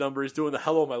dance number. He's doing the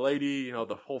 "Hello, My Lady,"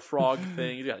 the whole frog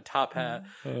thing. He's got a top hat,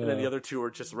 and then the other 2 are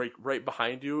just right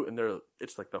behind you. And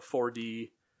it's like the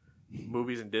 4D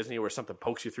movies in Disney where something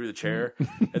pokes you through the chair,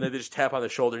 and then they just tap on the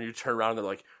shoulder, and you turn around, and they're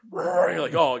like, and you're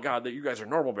like, "Oh God, you guys are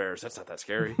normal bears. That's not that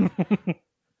scary."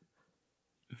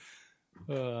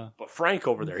 But Frank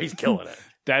over there, he's killing it.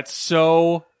 That's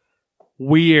so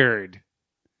weird.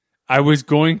 I was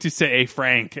going to say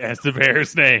Frank as the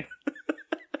bear's name.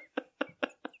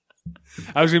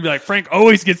 I was going to be like, Frank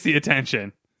always gets the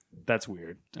attention. That's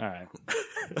weird. All right.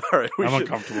 All right. I'm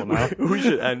uncomfortable now. We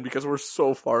should end because we're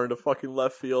so far into fucking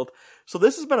left field. So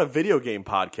this has been a video game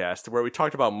podcast where we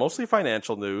talked about mostly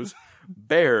financial news,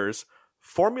 bears,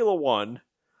 Formula One.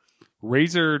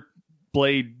 Razor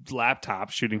blade laptop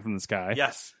shooting from the sky.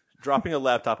 Yes. Dropping a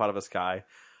laptop out of a sky.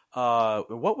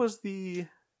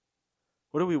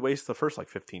 What did we waste the first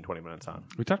 15, 20 minutes on?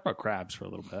 We talked about crabs for a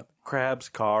little bit. Crabs,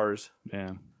 cars.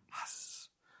 Yeah.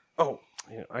 Oh,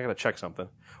 I got to check something.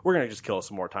 We're going to just kill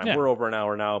some more time. Yeah. We're over an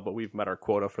hour now, but we've met our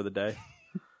quota for the day.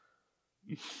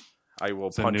 I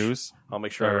will punch. News? I'll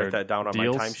make sure I write that down on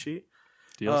deals? my timesheet.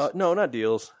 Deals? No, not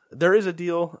deals. There is a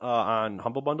deal on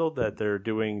Humble Bundle that they're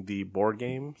doing the board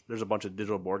game. There's a bunch of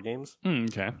digital board games.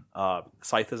 Okay.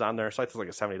 Scythe is on there. Scythe is like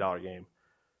a $70 game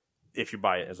if you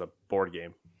buy it as a board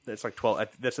game. It's like 12.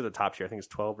 That's at the top tier. I think it's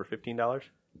 $12 or $15.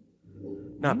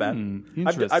 Not bad.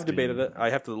 I've debated it. I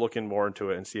have to look in more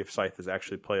into it and see if Scythe is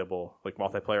actually playable, like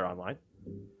multiplayer online.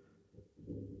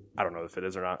 I don't know if it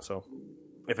is or not. So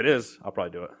if it is, I'll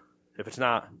probably do it. If it's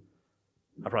not,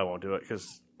 I probably won't do it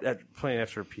because playing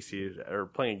after PC or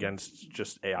playing against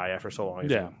just AI after so long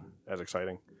isn't as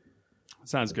exciting.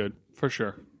 Sounds good for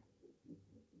sure.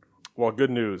 Well, good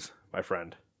news, my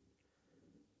friend.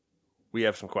 We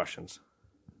have some questions.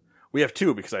 We have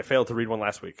 2 because I failed to read one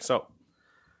last week. So,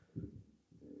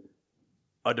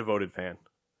 a devoted fan.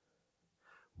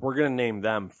 We're going to name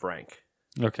them Frank.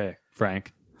 Okay,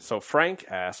 Frank. So, Frank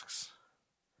asks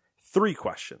 3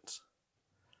 questions.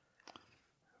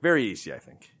 Very easy, I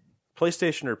think.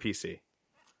 PlayStation or PC?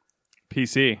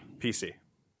 PC.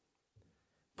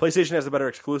 PlayStation has the better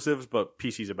exclusives, but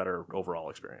PC's a better overall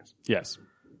experience. Yes.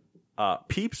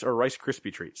 Peeps or Rice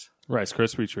Krispie treats? Rice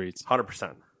Krispie treats.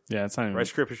 100%. Yeah, it's not even...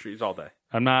 Rice Krispie treats all day.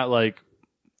 I'm not like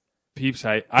Peeps.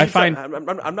 I Peeps, find...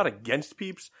 I'm not against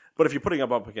Peeps, but if you're putting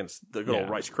them up against the good old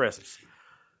Rice Crisps,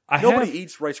 nobody nobody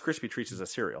eats Rice Krispie treats as a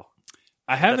cereal.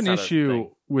 I have That's an not a issue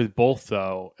thing. with both,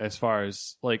 though, as far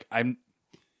as, like,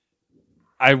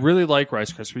 I really like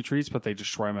Rice Krispie treats, but they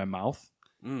destroy my mouth.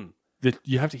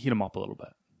 You have to heat them up a little bit.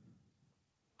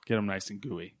 Get them nice and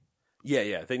gooey.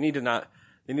 Yeah. They need to not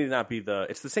be the...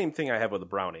 It's the same thing I have with a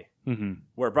brownie. Mm-hmm.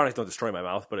 Where brownies don't destroy my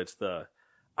mouth, but it's the...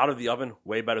 Out of the oven,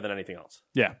 way better than anything else.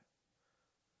 Yeah.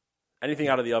 Anything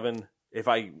out of the oven, if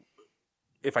I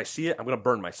see it, I'm going to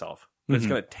burn myself. But it's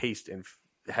going to taste and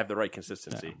have the right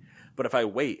consistency. Yeah. But if I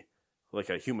wait, like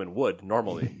a human would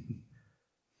normally,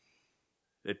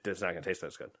 it's not going to taste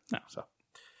as good. No. So.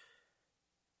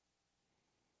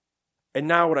 And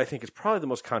now what I think is probably the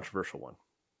most controversial one.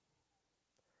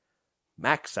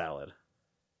 Mac salad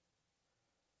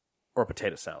or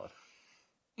potato salad?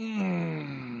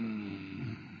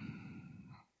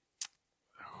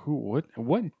 What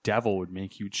devil would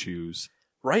make you choose?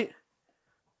 Right?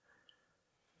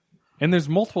 And there's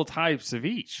multiple types of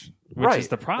each, which is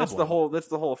the problem. That's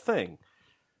the whole thing.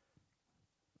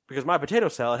 Because my potato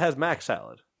salad has Mac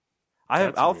salad.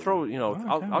 I'll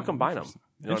combine them.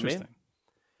 You know what I mean?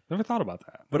 Never thought about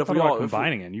that. But if thought we about all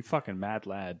combining it, you fucking mad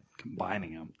lad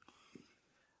combining them.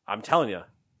 I'm telling you,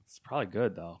 it's probably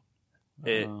good though.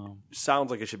 It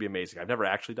sounds like it should be amazing. I've never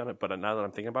actually done it, but now that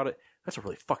I'm thinking about it, that's a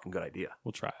really fucking good idea.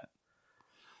 We'll try it.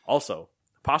 Also,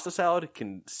 pasta salad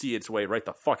can see its way right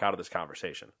the fuck out of this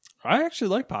conversation. I actually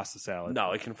like pasta salad.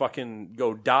 No, it can fucking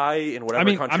go die in whatever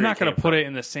country. I'm not going to put it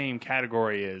in the same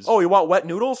category as... Oh, you want wet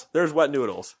noodles? There's wet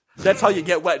noodles. That's how you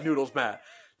get wet noodles, Matt.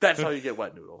 That's how you get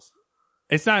wet noodles.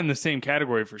 It's not in the same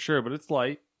category for sure, but it's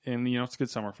light. And, it's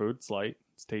good summer food. It's light.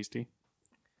 It's tasty.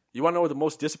 You want to know what the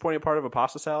most disappointing part of a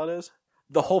pasta salad is?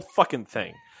 The whole fucking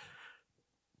thing.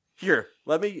 Here,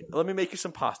 let me make you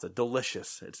some pasta.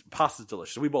 Delicious. Pasta's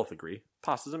delicious. We both agree.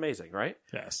 Pasta's amazing, right?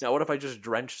 Yes. Now, what if I just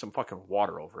drench some fucking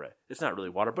water over it? It's not really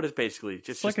water, but it's basically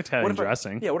just like Italian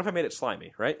dressing. What if I made it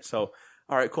slimy, right? So,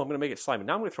 all right, cool. I'm going to make it slimy.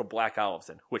 Now I'm going to throw black olives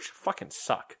in, which fucking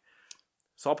suck.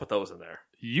 So I'll put those in there.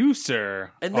 You,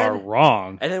 sir, are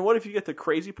wrong. And then what if you get the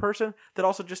crazy person that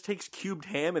also just takes cubed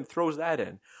ham and throws that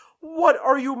in? What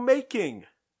are you making?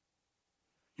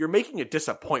 You're making a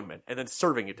disappointment and then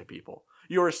serving it to people.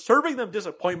 You are serving them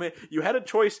disappointment. You had a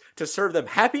choice to serve them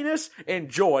happiness and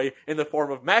joy in the form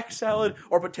of mac salad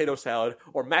or potato salad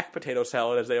or mac potato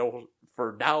salad, as they will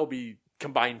for now be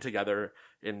combined together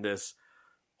in this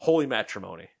holy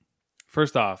matrimony.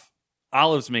 First off,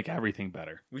 olives make everything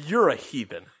better. You're a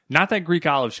heathen. Not that Greek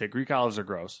olive shit. Greek olives are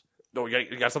gross. No,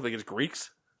 you got something against Greeks?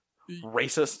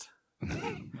 Racist?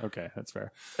 Okay, that's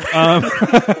fair.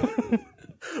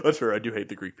 That's fair. I do hate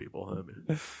the Greek people.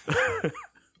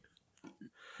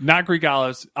 Not Greek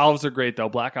olives. Olives are great, though.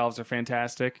 Black olives are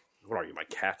fantastic. What are you, my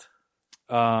cat?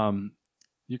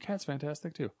 Your cat's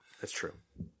fantastic, too. That's true.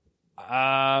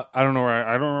 I don't know where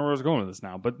I was going with this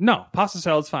now, but no, pasta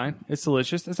salad's fine. It's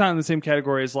delicious. It's not in the same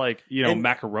category as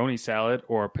macaroni salad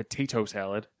or potato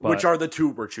salad, which are the two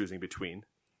we're choosing between.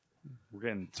 We're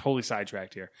getting totally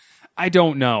sidetracked here. I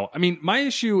don't know. I mean, my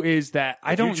issue is that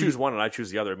if you choose one and I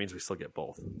choose the other, it means we still get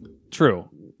both. True.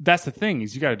 That's the thing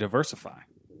is you got to diversify.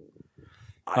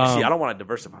 I don't want to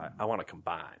diversify. I want to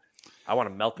combine. I want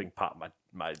a melting pot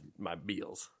my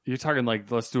meals. You're talking like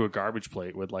let's do a garbage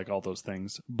plate with like all those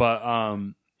things. But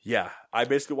yeah, I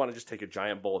basically want to just take a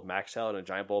giant bowl of mac salad and a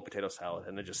giant bowl of potato salad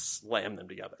and then just slam them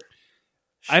together.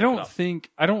 I don't think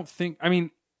I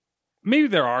mean maybe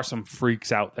there are some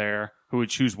freaks out there who would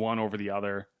choose one over the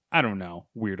other. I don't know.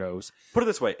 Weirdos. Put it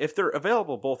this way. If they're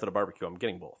available both at a barbecue, I'm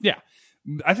getting both. Yeah.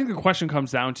 I think the question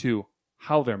comes down to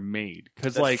how they're made.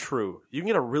 Because that's true. You can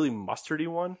get a really mustardy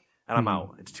one, and I'm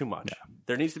out. It's too much. Yeah.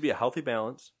 There needs to be a healthy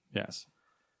balance. Yes.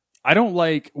 I don't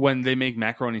like when they make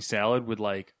macaroni salad with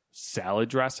like salad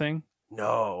dressing.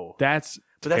 No. That's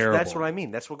terrible. That's what I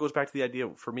mean. That's what goes back to the idea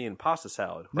for me in pasta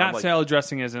salad. Not salad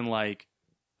dressing as in like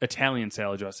Italian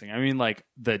salad dressing. I mean like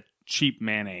the cheap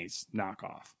mayonnaise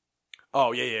knockoff.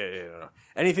 Oh yeah.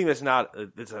 Anything that's not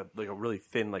it's a really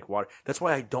thin like water. That's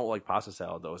why I don't like pasta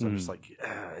salad though. I'm just like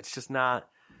it's just not.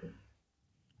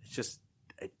 It's just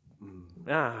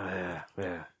yeah.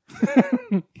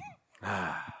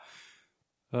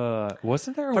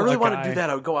 Wasn't there? If I really want to do that,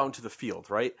 I would go out into the field.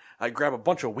 Right? I'd grab a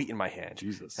bunch of wheat in my hand,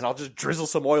 Jesus, and I'll just drizzle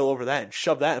some oil over that and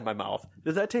shove that in my mouth.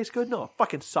 Does that taste good? No, it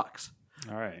fucking sucks.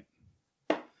 All right.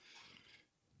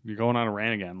 You're going on a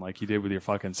rant again, like you did with your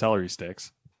fucking celery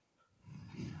sticks.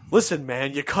 Listen,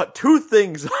 man, you cut 2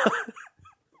 things.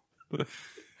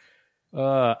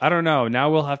 I don't know.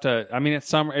 Now we'll have to. I mean, it's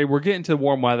summer. We're getting to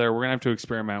warm weather. We're gonna have to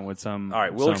experiment with some. All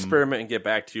right, we'll experiment and get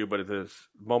back to you. But at this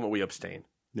moment, we abstain.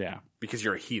 Yeah, because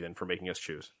you're a heathen for making us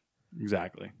choose.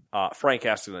 Exactly. Frank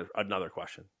asked another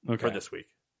question for this week,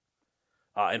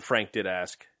 and Frank did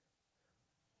ask,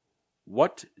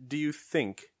 "What do you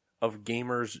think of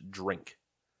gamers drink?"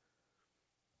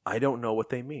 I don't know what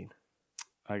they mean.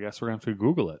 I guess we're gonna have to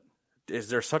Google it. Is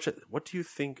there such a? What do you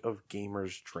think of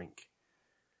gamers drink?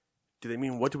 Do they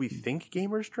mean what do we think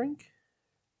gamers drink?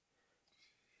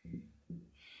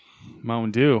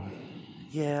 Mountain Dew.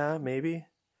 Yeah, maybe.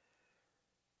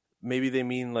 Maybe they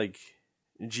mean like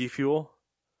G Fuel.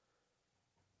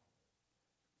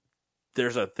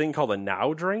 There's a thing called a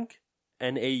Now drink,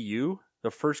 NAU, the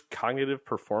first cognitive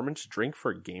performance drink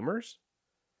for gamers.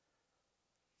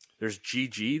 There's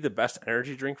GG, the best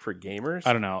energy drink for gamers.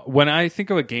 I don't know. When I think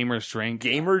of a gamer's drink,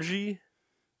 Gamergy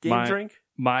drink.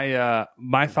 My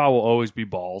thought will always be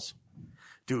Balls.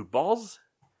 Dude, Balls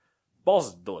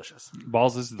is delicious.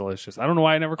 Balls is delicious. I don't know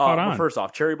why I never caught on. Well, first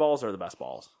off, cherry balls are the best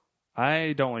balls.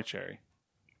 I don't like cherry.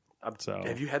 So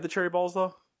have you had the cherry balls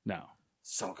though? No.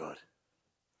 So good.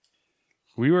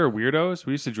 We were weirdos.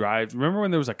 We used to drive. Remember when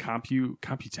there was a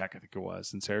Computech, I think it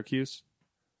was, in Syracuse?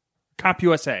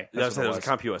 CompUSA. It was a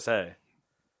CompUSA.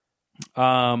 It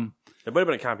might have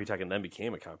been a Computech and then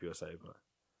became a CompUSA.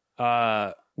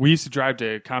 But we used to drive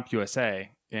to CompUSA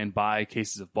and buy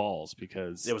cases of balls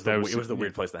because it was the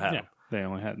weird place to have them. They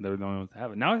were the only ones to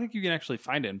have it. Now I think you can actually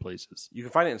find it in places. You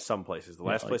can find it in some places. The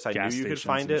last place I knew you could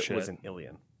find it shit. was in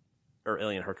Ilion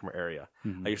Herkimer area.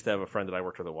 Mm-hmm. I used to have a friend that I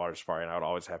worked with at Water Safari, and I would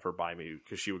always have her buy me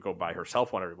because she would go buy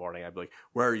herself one every morning. I'd be like,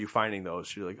 "Where are you finding those?"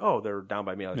 She'd be like, "Oh, they're down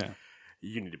by me." I was like,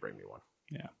 "You need to bring me one."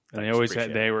 Yeah, and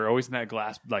they were always in that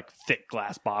glass, like thick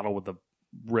glass bottle with the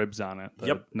ribs on it.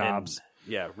 The knobs.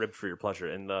 And, ribbed for your pleasure.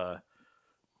 And the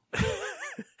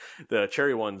the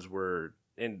cherry ones were,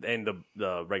 and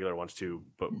the regular ones too.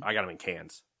 But I got them in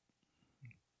cans.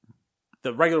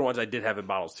 The regular ones I did have in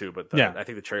bottles too, but I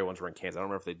think the cherry ones were in cans. I don't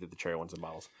remember if they did the cherry ones in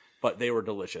bottles, but they were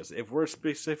delicious. If we're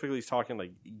specifically talking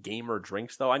like gamer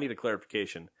drinks, though, I need a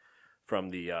clarification from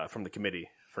the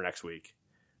committee for next week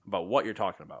about what you're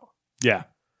talking about. Yeah.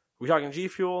 We talking G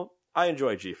Fuel? I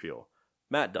enjoy G Fuel.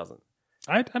 Matt doesn't.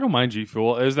 I don't mind G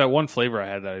Fuel. There's that one flavor I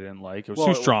had that I didn't like. It was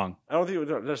too strong. I don't think it was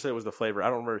necessarily was the flavor.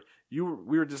 I don't remember.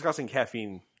 We were discussing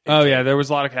caffeine. Oh yeah, there was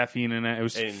a lot of caffeine in it. It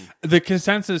was the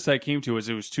consensus I came to was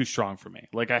it was too strong for me.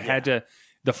 Like I had to.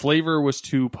 The flavor was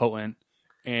too potent,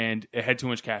 and it had too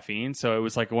much caffeine. So it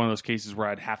was like one of those cases where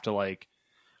I'd have to like.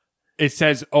 It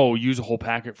says, use a whole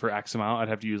packet for X amount. I'd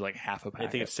have to use like half a packet. I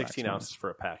think it's 16 ounces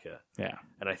for a packet. Yeah.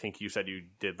 And I think you said you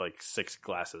did like 6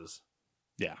 glasses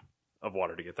of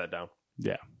water to get that down.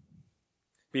 Yeah.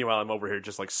 Meanwhile, I'm over here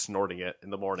just like snorting it in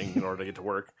the morning in order to get to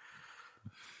work.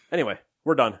 Anyway,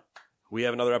 we're done. We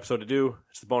have another episode to do.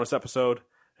 It's the bonus episode,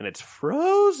 and it's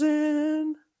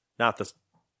Frozen. Not this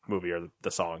movie or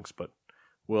the songs, but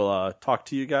we'll talk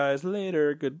to you guys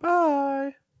later.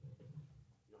 Goodbye.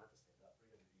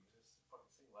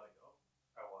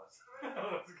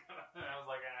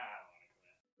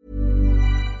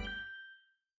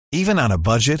 Even on a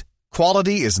budget,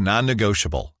 quality is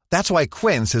non-negotiable. That's why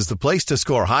Quince is the place to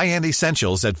score high-end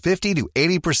essentials at 50 to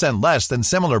 80% less than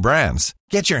similar brands.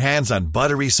 Get your hands on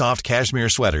buttery soft cashmere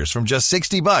sweaters from just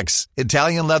 $60,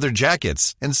 Italian leather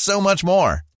jackets, and so much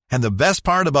more. And the best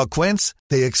part about Quince,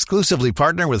 they exclusively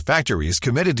partner with factories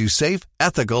committed to safe,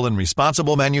 ethical, and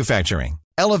responsible manufacturing.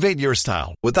 Elevate your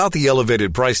style without the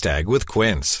elevated price tag with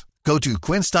Quince. Go to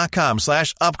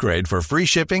quince.com/upgrade for free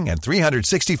shipping and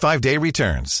 365-day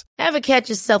returns. Ever catch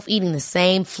yourself eating the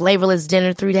same flavorless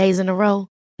dinner 3 days in a row?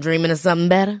 Dreaming of something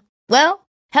better? Well,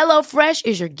 HelloFresh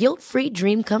is your guilt-free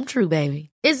dream come true,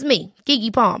 baby. It's me,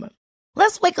 Keke Palmer.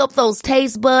 Let's wake up those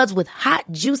taste buds with hot,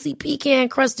 juicy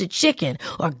pecan-crusted chicken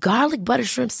or garlic butter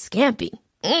shrimp scampi.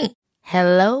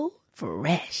 Hello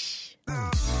Fresh.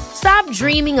 Stop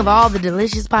dreaming of all the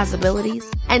delicious possibilities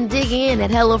and dig in at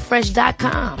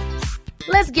HelloFresh.com.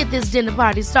 Let's get this dinner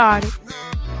party started.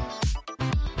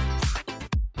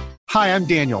 Hi, I'm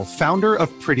Daniel, founder of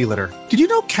Pretty Litter. Did you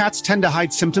know cats tend to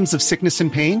hide symptoms of sickness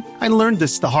and pain? I learned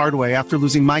this the hard way after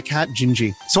losing my cat,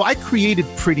 Gingy. So I created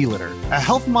Pretty Litter, a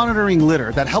health monitoring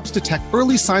litter that helps detect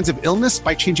early signs of illness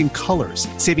by changing colors,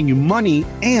 saving you money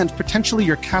and potentially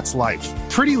your cat's life.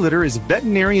 Pretty Litter is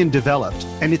veterinarian developed,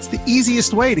 and it's the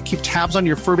easiest way to keep tabs on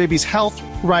your fur baby's health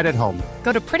right at home.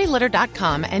 Go to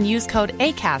prettylitter.com and use code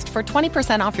ACAST for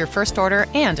 20% off your first order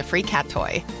and a free cat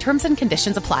toy. Terms and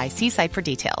conditions apply. See site for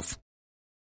details.